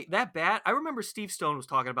hey, that bat, I remember Steve Stone was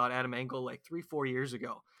talking about Adam Engel like 3-4 years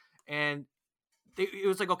ago, and it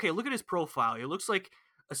was like, okay, look at his profile. He looks like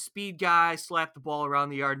a speed guy, slap the ball around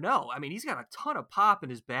the yard. No, I mean, he's got a ton of pop in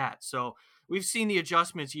his bat. So we've seen the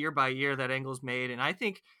adjustments year by year that Engel's made, and I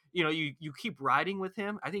think you keep riding with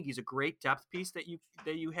him. I think he's a great depth piece that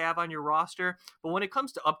you have on your roster. But when it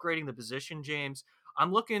comes to upgrading the position, James,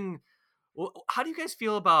 I'm looking. Well, how do you guys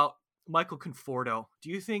feel about Michael Conforto? Do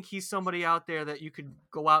you think he's somebody out there that you could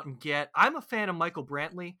go out and get? I'm a fan of Michael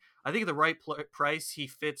Brantley. I think at the right price, he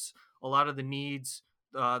fits a lot of the needs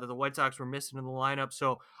that the White Sox were missing in the lineup.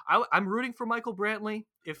 So I'm rooting for Michael Brantley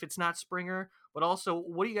if it's not Springer. But also,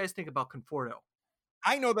 what do you guys think about Conforto?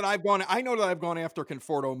 I know that I've gone after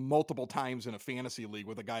Conforto multiple times in a fantasy league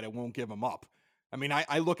with a guy that won't give him up. I mean,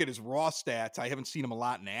 I look at his raw stats. I haven't seen him a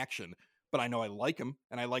lot in action, but I know I like him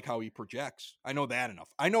and I like how he projects. I know that enough.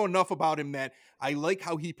 I know enough about him that I like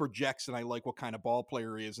how he projects and I like what kind of ball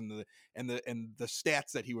player he is and the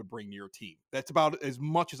stats that he would bring to your team. That's about as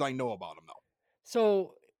much as I know about him, though.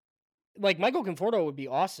 So, like, Michael Conforto would be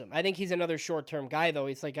awesome. I think he's another short-term guy, though.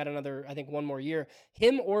 He's like got another, I think, one more year.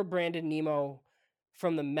 Him or Brandon Nimmo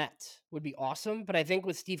from the Mets would be awesome. But I think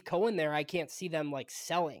with Steve Cohen there, I can't see them like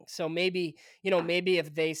selling. So maybe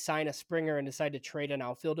if they sign a Springer and decide to trade an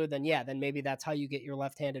outfielder, then maybe that's how you get your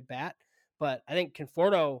left-handed bat. But I think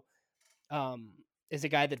Conforto is a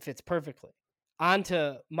guy that fits perfectly. On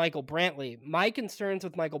to Michael Brantley. My concerns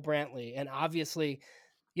with Michael Brantley, and obviously,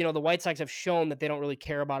 the White Sox have shown that they don't really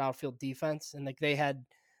care about outfield defense, and like they had,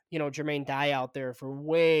 Jermaine Dye out there for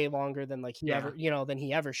way longer than like he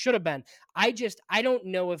ever should have been. I don't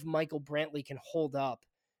know if Michael Brantley can hold up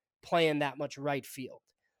playing that much right field,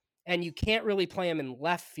 and you can't really play him in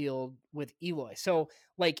left field with Eloy. So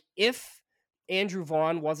like if Andrew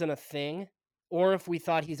Vaughn wasn't a thing, or if we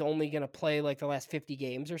thought he's only going to play like the last 50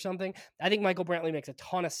 games or something, I think Michael Brantley makes a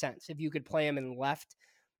ton of sense if you could play him in left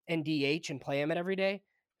and DH and play him at every day.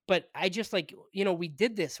 But I just we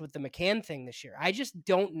did this with the McCann thing this year. I just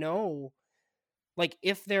don't know, like,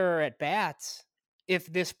 if there are at bats,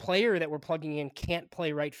 if this player that we're plugging in can't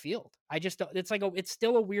play right field. I just don't, it's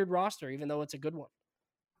still a weird roster, even though it's a good one.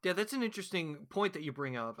 Yeah, that's an interesting point that you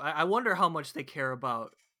bring up. I wonder how much they care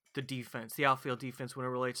about the defense, the outfield defense, when it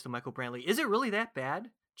relates to Michael Brantley. Is it really that bad,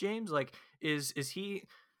 James? Like, is he?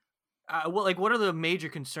 What are the major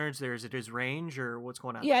concerns there? Is it his range or what's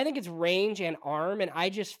going on? Yeah, I think it's range and arm, and I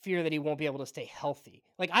just fear that he won't be able to stay healthy.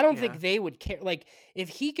 Like, I don't think they would care. Like, if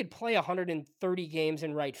he could play 130 games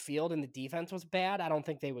in right field and the defense was bad, I don't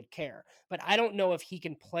think they would care. But I don't know if he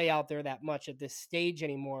can play out there that much at this stage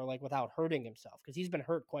anymore, like, without hurting himself, because he's been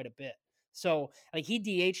hurt quite a bit. So, like, he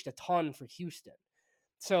DH'd a ton for Houston.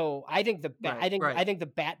 So I think I think the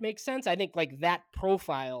bat makes sense. I think like that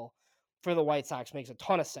profile for the White Sox makes a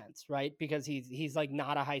ton of sense, right? Because he's like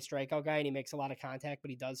not a high strikeout guy and he makes a lot of contact,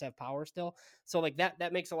 but he does have power still. So like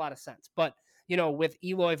that makes a lot of sense. But with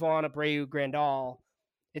Eloy, Vaughn, Abreu, Grandal,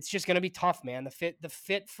 it's just going to be tough, man. The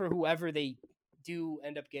fit for whoever they do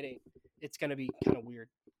end up getting, it's going to be kind of weird.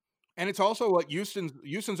 And it's also what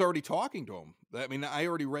Houston's already talking to him. I mean, I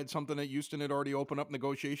already read something that Houston had already opened up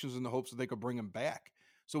negotiations in the hopes that they could bring him back.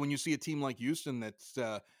 So when you see a team like Houston that's,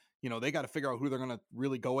 they got to figure out who they're going to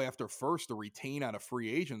really go after first to retain out of free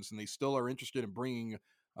agents, and they still are interested in bringing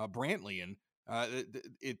Brantley in.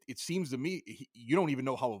 It seems to me you don't even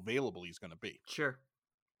know how available he's going to be. Sure.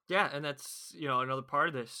 Yeah, and that's, another part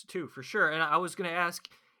of this too, for sure. And I was going to ask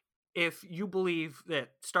if you believe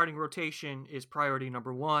that starting rotation is priority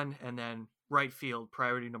number 1 and then right field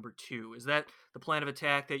priority number 2. Is that the plan of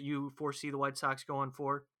attack that you foresee the White Sox going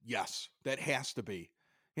for? Yes, that has to be.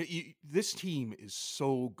 This team is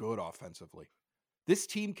so good offensively. This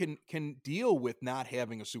team can deal with not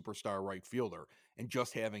having a superstar right fielder and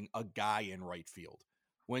just having a guy in right field.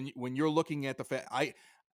 When you're looking at the fact,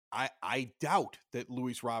 I doubt that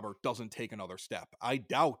Luis Robert doesn't take another step. I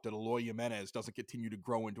doubt that Eloy Jimenez doesn't continue to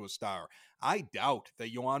grow into a star. I doubt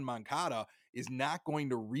that Yoan Moncada is not going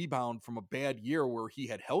to rebound from a bad year where he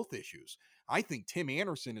had health issues. I think Tim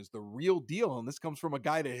Anderson is the real deal, and this comes from a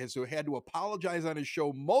guy that has had to apologize on his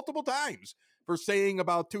show multiple times for saying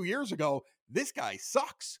about 2 years ago, this guy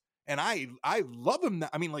sucks. And I love him.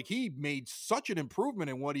 I mean, like, he made such an improvement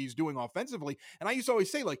in what he's doing offensively. And I used to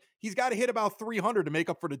always say, like, he's got to hit about 300 to make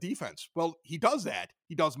up for the defense. Well, he does that.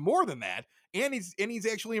 He does more than that. And he's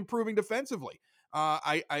actually improving defensively.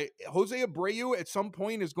 Jose Abreu at some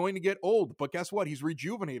point is going to get old, but guess what? He's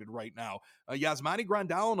rejuvenated right now. Yasmani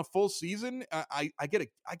Grandal in a full season. I get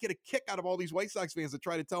a kick out of all these White Sox fans that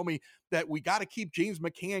try to tell me that we got to keep James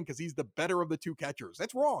McCann because he's the better of the 2 catchers.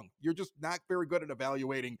 That's wrong. You're just not very good at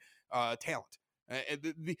evaluating talent.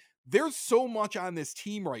 There's so much on this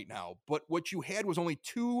team right now, but what you had was only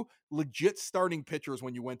 2 legit starting pitchers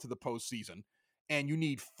when you went to the postseason, and you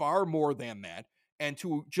need far more than that. And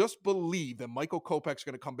to just believe that Michael Kopech's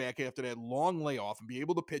going to come back after that long layoff and be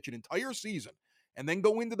able to pitch an entire season and then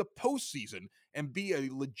go into the postseason and be a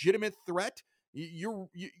legitimate threat, you're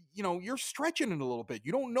stretching it a little bit.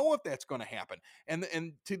 You don't know if that's going to happen.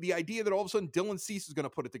 And to the idea that all of a sudden Dylan Cease is going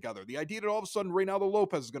to put it together, the idea that all of a sudden Reynaldo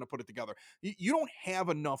Lopez is going to put it together, you don't have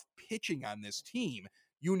enough pitching on this team.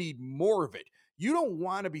 You need more of it. You don't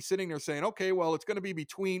want to be sitting there saying, okay, well, it's going to be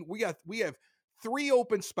between, we have 3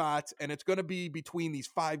 open spots and it's going to be between these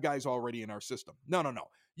 5 guys already in our system. No.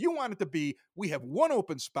 You want it to be, we have 1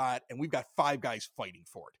 open spot and we've got 5 guys fighting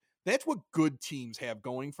for it. That's what good teams have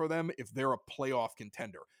going for them if they're a playoff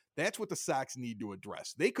contender. That's what the Sox need to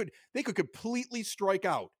address. They could completely strike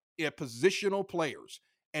out at positional players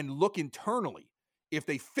and look internally. If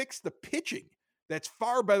they fix the pitching, that's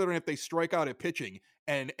far better than if they strike out at pitching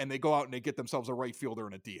and they go out and they get themselves a right fielder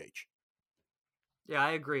and a DH. Yeah,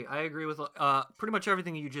 I agree. I agree with pretty much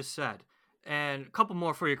everything you just said. And a couple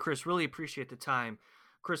more for you, Chris. Really appreciate the time.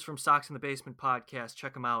 Chris from Sox in the Basement podcast.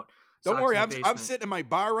 Check him out. Don't Sox worry, I'm sitting in my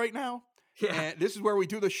bar right now. Yeah. And this is where we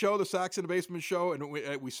do the show, the Sox in the Basement show, and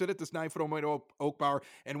we sit at this 9-foot homemade oak bar.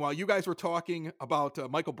 And while you guys were talking about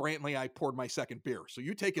Michael Brantley, I poured my second beer. So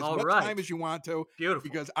you take as much time as you want to. Beautiful.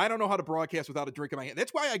 Because I don't know how to broadcast without a drink in my hand.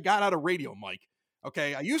 That's why I got out of radio, Mike.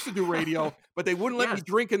 Okay, I used to do radio, but they wouldn't let me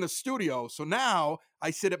drink in the studio. So now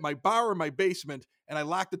I sit at my bar in my basement and I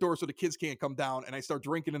lock the door so the kids can't come down, and I start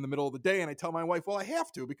drinking in the middle of the day. And I tell my wife, well, I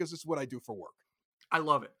have to because this is what I do for work. I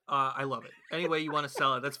love it. I love it. Any way you want to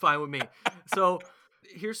sell it, that's fine with me. So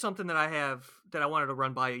here's something that I wanted to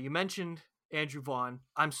run by you. You mentioned Andrew Vaughn.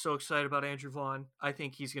 I'm so excited about Andrew Vaughn. I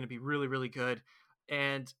think he's going to be really, really good.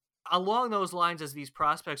 And along those lines, as these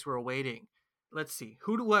prospects were awaiting, let's see,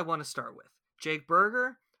 who do I want to start with? Jake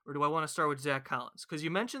Burger, or do I want to start with Zach Collins? Because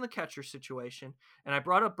you mentioned the catcher situation, and I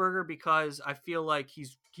brought up Burger because I feel like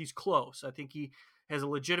he's close. I think he has a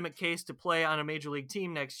legitimate case to play on a major league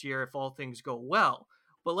team next year if all things go well.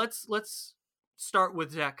 But let's start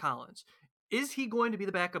with Zach Collins. Is he going to be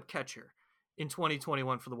the backup catcher in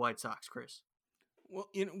 2021 for the White Sox, Chris? Well,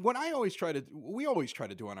 what we always try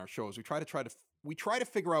to do on our shows, we try to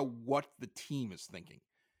figure out what the team is thinking.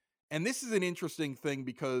 And this is an interesting thing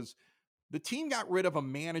because the team got rid of a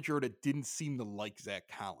manager that didn't seem to like Zach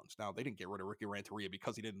Collins. Now, they didn't get rid of Ricky Renteria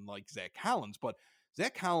because he didn't like Zach Collins, but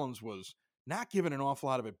Zach Collins was not given an awful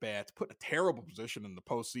lot of at-bats, put in a terrible position in the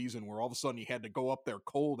postseason where all of a sudden he had to go up there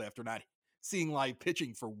cold after not seeing live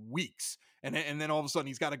pitching for weeks. And then all of a sudden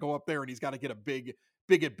he's got to go up there and he's got to get a big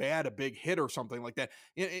at-bat, a big hit or something like that.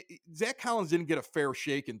 Zach Collins didn't get a fair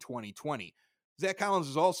shake in 2020. Zach Collins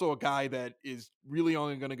is also a guy that is really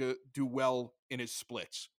only going to do well in his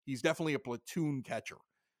splits. He's definitely a platoon catcher.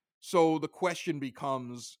 So the question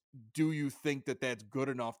becomes, do you think that that's good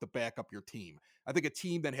enough to back up your team? I think a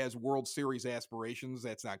team that has World Series aspirations,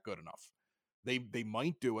 that's not good enough. They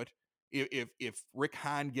might do it. If Rick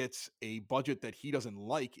Hahn gets a budget that he doesn't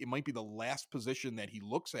like, it might be the last position that he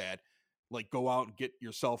looks at. Like, go out and get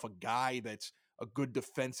yourself a guy that's a good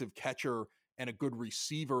defensive catcher and a good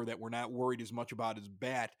receiver that we're not worried as much about his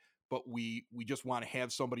bat, but we just want to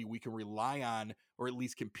have somebody we can rely on or at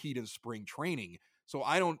least compete in spring training. So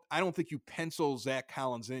I don't think you pencil Zach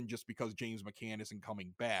Collins in just because James McCann isn't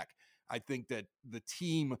coming back. I think that the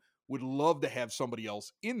team would love to have somebody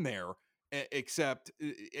else in there, except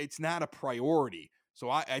it's not a priority. So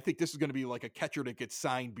I think this is going to be like a catcher that gets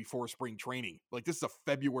signed before spring training. Like, this is a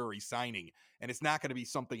February signing, and it's not going to be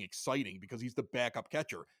something exciting because he's the backup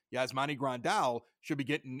catcher. Yasmani Grandal should be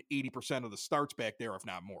getting 80% of the starts back there, if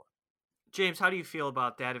not more. James, how do you feel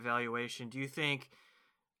about that evaluation? Do you think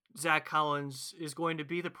Zach Collins is going to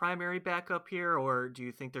be the primary backup here, or do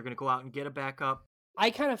you think they're going to go out and get a backup?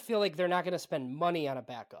 I kind of feel like they're not going to spend money on a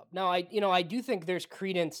backup. Now, I do think there's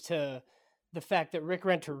credence to the fact that Rick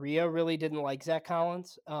Renteria really didn't like Zach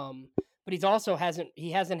Collins, but he's also hasn't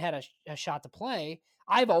had a shot to play.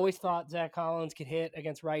 I've always thought Zach Collins could hit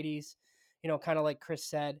against righties, kind of like Chris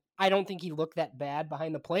said. I don't think he looked that bad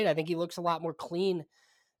behind the plate. I think he looks a lot more clean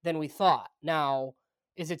than we thought. Now,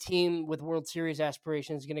 is a team with World Series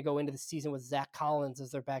aspirations going to go into the season with Zach Collins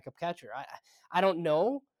as their backup catcher? I don't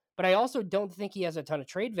know, but I also don't think he has a ton of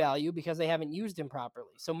trade value because they haven't used him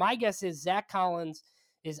properly. So my guess is Zach Collins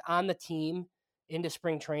is on the team into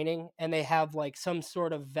spring training, and they have like some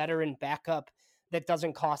sort of veteran backup that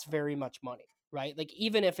doesn't cost very much money, right? Like,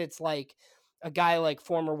 even if it's like a guy like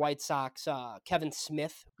former White Sox Kevin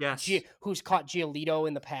Smith, yes, who's caught Giolito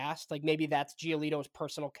in the past, like maybe that's Giolito's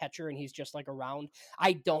personal catcher and he's just like around.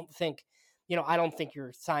 I don't think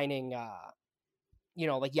you're signing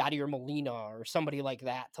like Yadier Molina or somebody like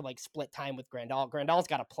that to like split time with Grandal. Grandal's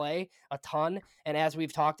got to play a ton, and as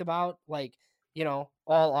we've talked about, like,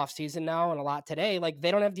 all off season now and a lot today, like, they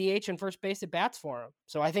don't have DH and first base at bats for him.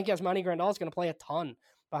 So I think Yasmani Grandal is going to play a ton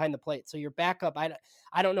behind the plate. So your backup,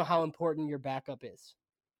 I don't know how important your backup is.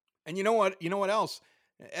 And you know what else?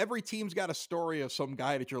 Every team's got a story of some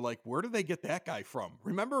guy that you're like, where did they get that guy from?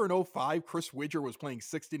 Remember in 2005, Chris Widger was playing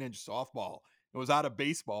 16-inch softball. It was out of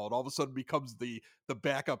baseball. And all of a sudden becomes the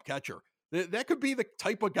backup catcher. That could be the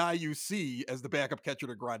type of guy you see as the backup catcher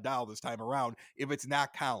to Grandal this time around if it's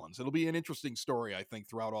not Collins. It'll be an interesting story, I think,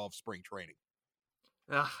 throughout all of spring training.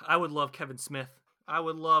 I would love Kevin Smith. I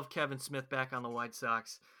would love Kevin Smith back on the White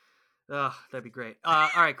Sox. That'd be great. All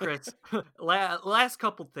right, Chris. Last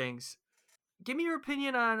couple things. Give me your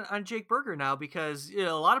opinion on Jake Burger now, because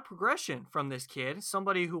a lot of progression from this kid.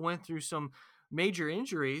 Somebody who went through some major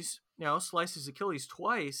injuries, sliced his Achilles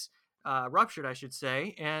twice, ruptured, I should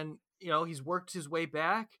say, and he's worked his way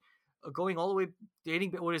back, going all the way,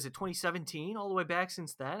 dating, what is it, 2017, all the way back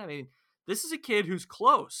since then. I mean, this is a kid who's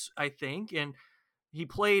close, I think, and he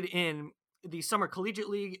played in the Summer Collegiate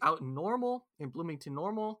League out in Bloomington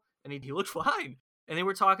Normal, and he looked fine. And they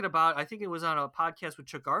were talking about, I think it was on a podcast with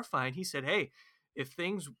Chuck Garfien, he said, hey, if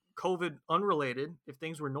things COVID unrelated, if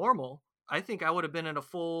things were normal, I think I would have been in a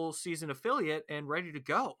full season affiliate and ready to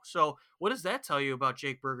go. So what does that tell you about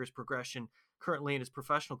Jake Burger's progression currently in his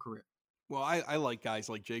professional career? Well, I like guys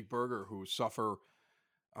like Jake Burger who suffer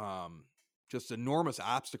just enormous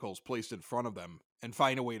obstacles placed in front of them and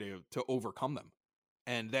find a way to overcome them.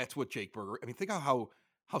 And that's what Jake Burger, I mean, think of how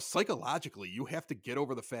psychologically you have to get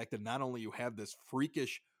over the fact that not only you have this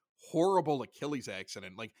freakish, horrible Achilles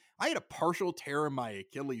accident. Like, I had a partial tear in my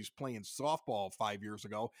Achilles playing softball 5 years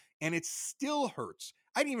ago, and it still hurts.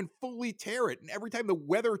 I didn't even fully tear it. And every time the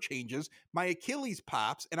weather changes, my Achilles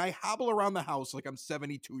pops and I hobble around the house like I'm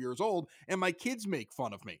 72 years old, and my kids make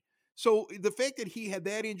fun of me. So the fact that he had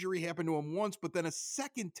that injury happen to him once, but then a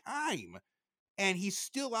second time, and he's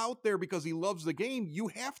still out there because he loves the game, you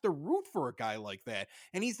have to root for a guy like that.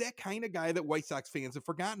 And he's that kind of guy that White Sox fans have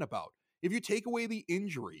forgotten about. If you take away the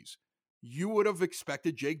injuries, you would have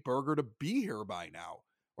expected Jake Burger to be here by now,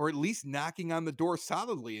 or at least knocking on the door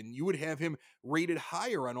solidly, and you would have him rated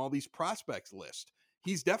higher on all these prospects list.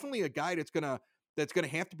 He's definitely a guy that's gonna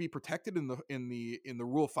have to be protected in the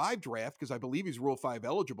Rule 5 draft, because I believe he's Rule 5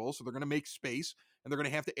 eligible, so they're gonna make space and they're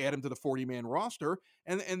gonna have to add him to the 40-man roster.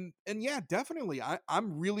 And yeah, definitely,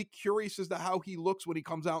 I'm really curious as to how he looks when he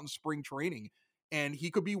comes out in spring training. And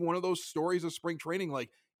he could be one of those stories of spring training,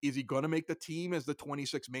 like, is he going to make the team as the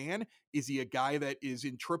 26th man? Is he a guy that is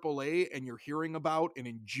in AAA and you're hearing about, and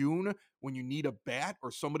in June when you need a bat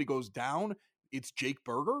or somebody goes down, it's Jake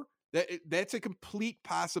Burger? That's a complete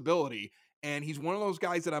possibility. And he's one of those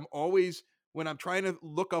guys that I'm always, when I'm trying to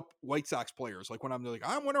look up White Sox players, like when I'm like,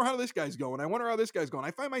 I wonder how this guy's going,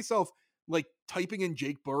 I find myself like typing in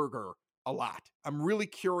Jake Burger a lot. I'm really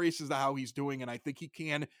curious as to how he's doing, and I think he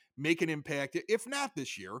can make an impact. If not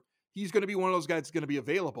this year, he's going to be one of those guys that's going to be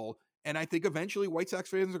available. And I think eventually White Sox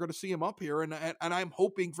fans are going to see him up here, and I'm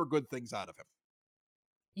hoping for good things out of him.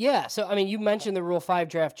 Yeah, so I mean, you mentioned the Rule 5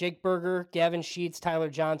 draft. Jake Burger, Gavin Sheets, Tyler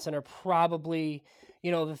Johnson are probably,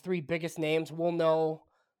 the three biggest names. We'll know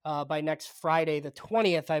by next Friday, the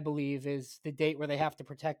 20th, I believe, is the date where they have to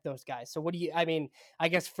protect those guys. So I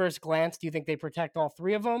guess first glance, do you think they protect all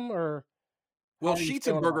three of them, or? Well, Sheets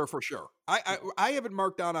and Burger for sure. I haven't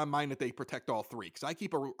marked down on mine that they protect all three, because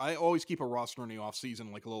I always keep a roster in the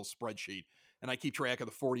offseason, like a little spreadsheet, and I keep track of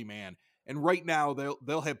the 40-man. And right now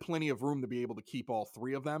they'll have plenty of room to be able to keep all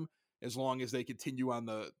three of them, as long as they continue on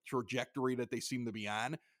the trajectory that they seem to be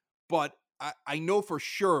on. But I know for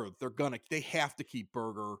sure they have to keep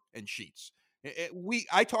Burger and Sheets.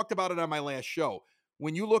 I talked about it on my last show.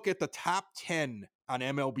 When you look at the top 10 on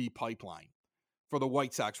MLB Pipeline for the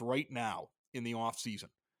White Sox right now in the offseason,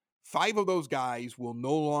 5 of those guys will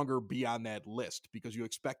no longer be on that list, because you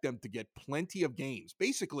expect them to get plenty of games.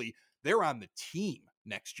 Basically, they're on the team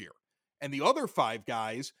next year. And the other 5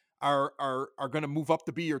 guys are going to move up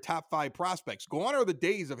to be your top 5 prospects. Gone are the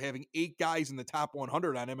days of having 8 guys in the top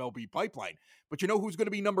 100 on MLB Pipeline. But you know who's going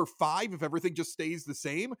to be number 5 if everything just stays the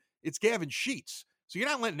same? It's Gavin Sheets. So you're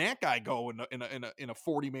not letting that guy go in a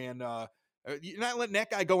 40-man. You're not letting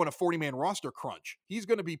that guy go in a 40-man roster crunch. He's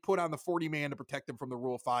going to be put on the 40-man to protect him from the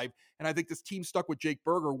Rule 5. And I think this team stuck with Jake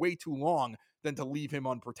Burger way too long than to leave him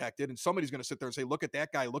unprotected. And somebody's going to sit there and say, look at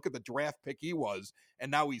that guy. Look at the draft pick he was.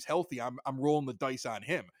 And now he's healthy. I'm rolling the dice on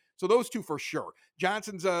him. So those 2 for sure.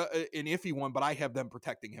 Johnson's an iffy one, but I have them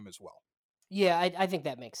protecting him as well. Yeah, I think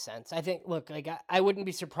that makes sense. I think, look, like I wouldn't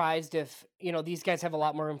be surprised if, these guys have a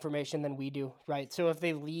lot more information than we do, right? So if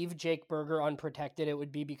they leave Jake Burger unprotected, it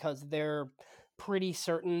would be because they're pretty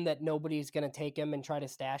certain that nobody's going to take him and try to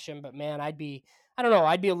stash him. But man, I'd be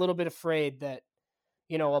a little bit afraid that,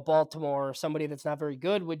 a Baltimore or somebody that's not very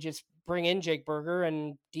good would just bring in Jake Burger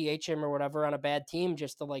and DH him or whatever on a bad team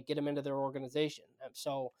just to like get him into their organization.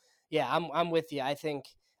 So yeah, I'm with you. I think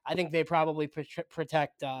they probably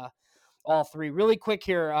protect all 3. Really quick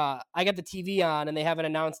here, I got the TV on and they haven't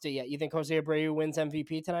announced it yet. You think Jose Abreu wins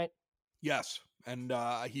MVP tonight? Yes, and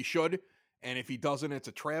he should. And if he doesn't, it's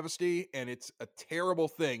a travesty, and it's a terrible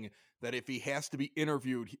thing that if he has to be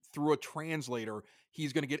interviewed through a translator,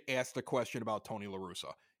 he's going to get asked a question about Tony La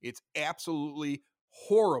Russa. It's absolutely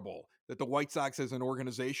horrible that the White Sox as an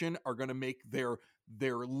organization are going to make their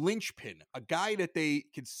linchpin, a guy that they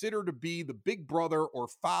consider to be the big brother or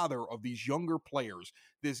father of these younger players,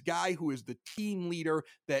 this guy who is the team leader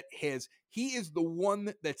he is the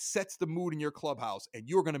one that sets the mood in your clubhouse, and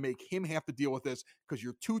you're going to make him have to deal with this because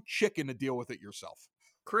you're too chicken to deal with it yourself.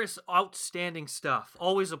 Chris, outstanding stuff.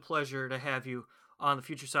 Always a pleasure to have you on the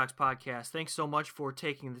Future Sox podcast. Thanks so much for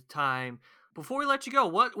taking the time. Before we let you go,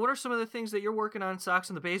 what are some of the things that you're working on Sox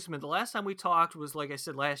in the Basement? The last time we talked was, like I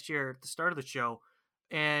said, last year at the start of the show,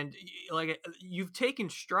 and like you've taken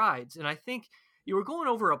strides, and I think you were going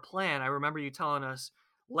over a plan. I remember you telling us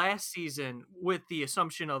last season with the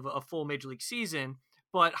assumption of a full Major League season,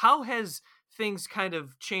 but how has things kind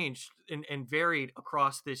of changed and varied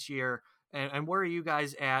across this year? And where are you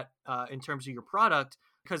guys at in terms of your product?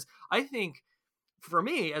 Because I think for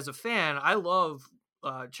me as a fan, I love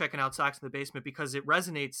checking out Sox in the Basement because it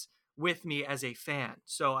resonates with me as a fan.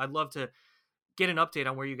 So I'd love to get an update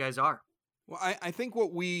on where you guys are. Well, I think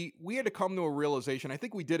what we had to come to a realization, I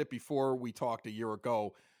think we did it before we talked a year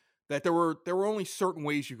ago, that there were only certain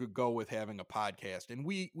ways you could go with having a podcast. And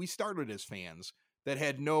we started as fans that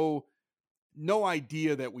had no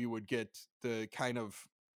idea that we would get the kind of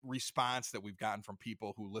response that we've gotten from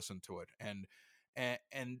people who listen to it. And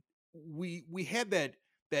we had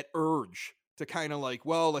that urge to kind of like,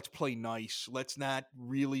 well, let's play nice. Let's not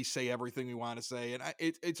really say everything we want to say. And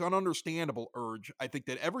it's an understandable urge, I think,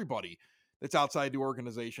 that everybody that's outside the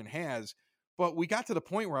organization has. But we got to the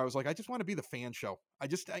point where I was like, I just want to be the fan show.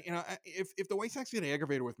 If the White Sox get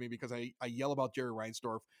aggravated with me because I yell about Jerry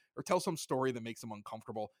Reinsdorf or tell some story that makes them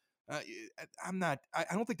uncomfortable, I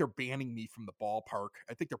don't think they're banning me from the ballpark.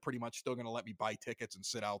 I think they're pretty much still going to let me buy tickets and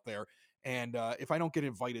sit out there. And if I don't get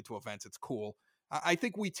invited to events, it's cool. I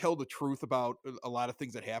think we tell the truth about a lot of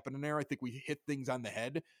things that happen in there. I think we hit things on the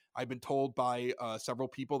head. I've been told by several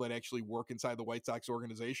people that actually work inside the White Sox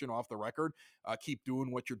organization off the record, keep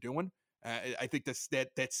doing what you're doing. I think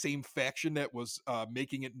that same faction that was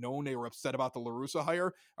making it known they were upset about the La Russa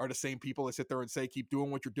hire are the same people that sit there and say, keep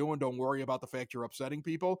doing what you're doing. Don't worry about the fact you're upsetting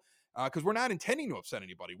people, because we're not intending to upset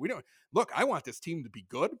anybody. We don't. Look, I want this team to be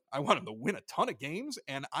good. I want them to win a ton of games,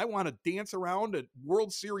 and I want to dance around at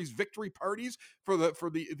World Series victory parties for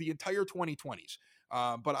the entire 2020s.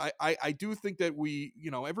 But I do think that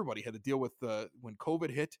everybody had to deal with when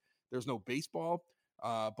COVID hit. There's no baseball.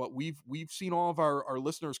 But we've seen all of our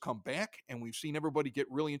listeners come back, and we've seen everybody get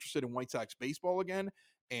really interested in White Sox baseball again,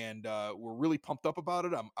 and we're really pumped up about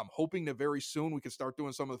it. I'm hoping that very soon we can start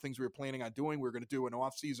doing some of the things we were planning on doing. We're going to do an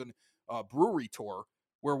off-season brewery tour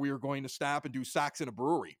where we are going to stop and do Sox in a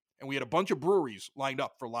brewery, and we had a bunch of breweries lined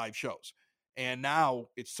up for live shows. And now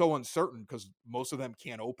it's so uncertain because most of them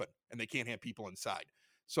can't open and they can't have people inside.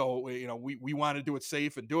 So, we want to do it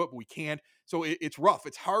safe and do it, but we can't. So it's rough.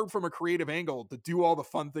 It's hard from a creative angle to do all the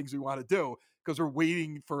fun things we want to do because we're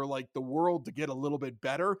waiting for like the world to get a little bit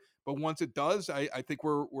better. But once it does, I think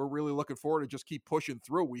we're really looking forward to just keep pushing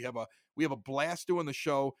through. We have a blast doing the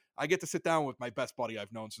show. I get to sit down with my best buddy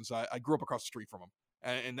I've known since I grew up across the street from him.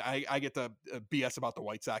 And I get to BS about the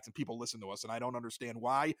White Sox, and people listen to us, and I don't understand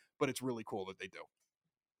why, but it's really cool that they do.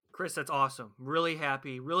 Chris, that's awesome. Really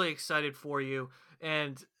happy, really excited for you.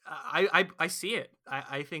 And I see it.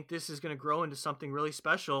 I think this is going to grow into something really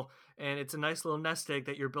special. And it's a nice little nest egg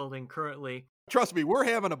that you're building currently. Trust me, we're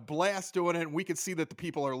having a blast doing it. And we can see that the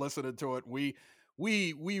people are listening to it. We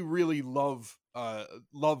really love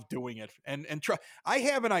doing it. And I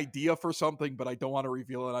have an idea for something, but I don't want to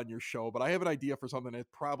reveal it on your show. But I have an idea for something that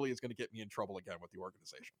probably is going to get me in trouble again with the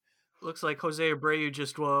organization. Looks like Jose Abreu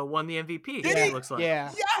just won the MVP. Did he? Looks like.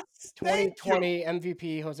 Yeah. Yes. 2020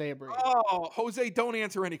 MVP Jose Abreu. Oh, Jose, don't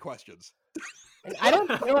answer any questions. And I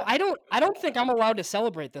don't think I'm allowed to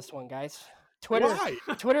celebrate this one, guys. Why?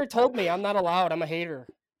 Twitter told me I'm not allowed. I'm a hater.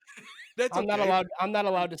 I'm not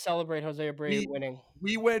allowed to celebrate Jose Abreu winning.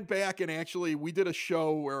 We went back and actually we did a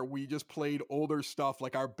show where we just played older stuff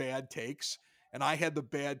like our bad takes. And I had the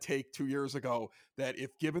bad take 2 years ago that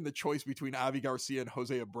if given the choice between Avi Garcia and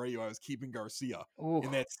Jose Abreu, I was keeping Garcia in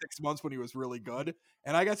that 6 months when he was really good.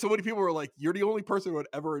 And I got so many people who were like, you're the only person who would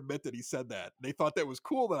ever admit that he said that. They thought that was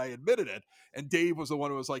cool that I admitted it. And Dave was the one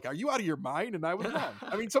who was like, are you out of your mind? And I was wrong.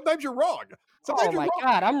 I mean, sometimes you're wrong.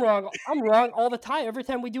 God, I'm wrong. I'm wrong all the time. Every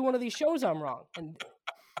time we do one of these shows, I'm wrong. And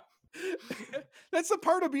That's the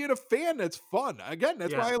part of being a fan that's fun. Again,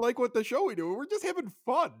 that's why Yeah. I like what the show we do. We're just having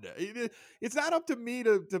fun. It's not up to me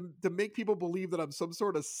to make people believe that I'm some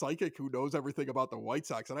sort of psychic who knows everything about the White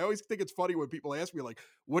Sox. And I always think it's funny when people ask me, like,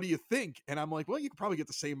 what do you think? And I'm like, well, you can probably get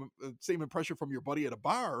the same impression from your buddy at a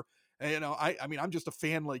bar. And, I mean, I'm just a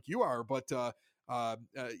fan like you are, but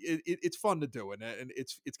it's fun to do, and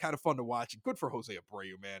it's kind of fun to watch. Good for Jose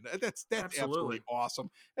Abreu, man. That's absolutely awesome.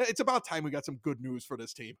 It's about time we got some good news for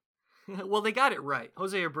this team. Well, they got it right.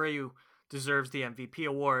 Jose Abreu deserves the MVP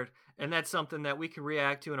award, and that's something that we can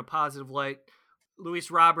react to in a positive light. Luis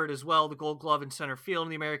Robert as well, the Gold Glove in center field in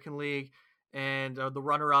the American League, and the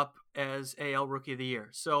runner-up as AL Rookie of the Year.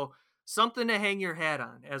 So something to hang your hat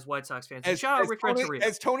on as White Sox fans. And shout out Rick Renteria.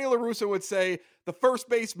 As Tony La Russa would say, the first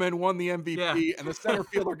baseman won the MVP, and the center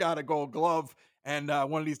fielder got a Gold Glove. And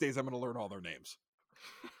one of these days, I'm going to learn all their names.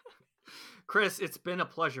 Chris, it's been a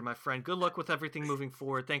pleasure, my friend. Good luck with everything moving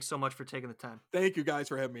forward. Thanks so much for taking the time. Thank you guys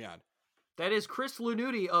for having me on. That is Chris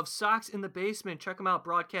Lanuti of Sox in the Basement. Check him out,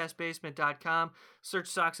 broadcastbasement.com. Search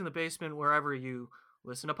Sox in the Basement wherever you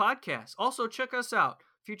listen to podcasts. Also, check us out,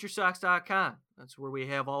 futuresox.com. That's where we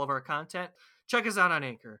have all of our content. Check us out on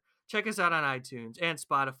Anchor. Check us out on iTunes and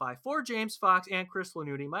Spotify. For James Fox and Chris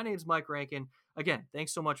Lanuti, my name's Mike Rankin. Again,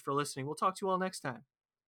 thanks so much for listening. We'll talk to you all next time.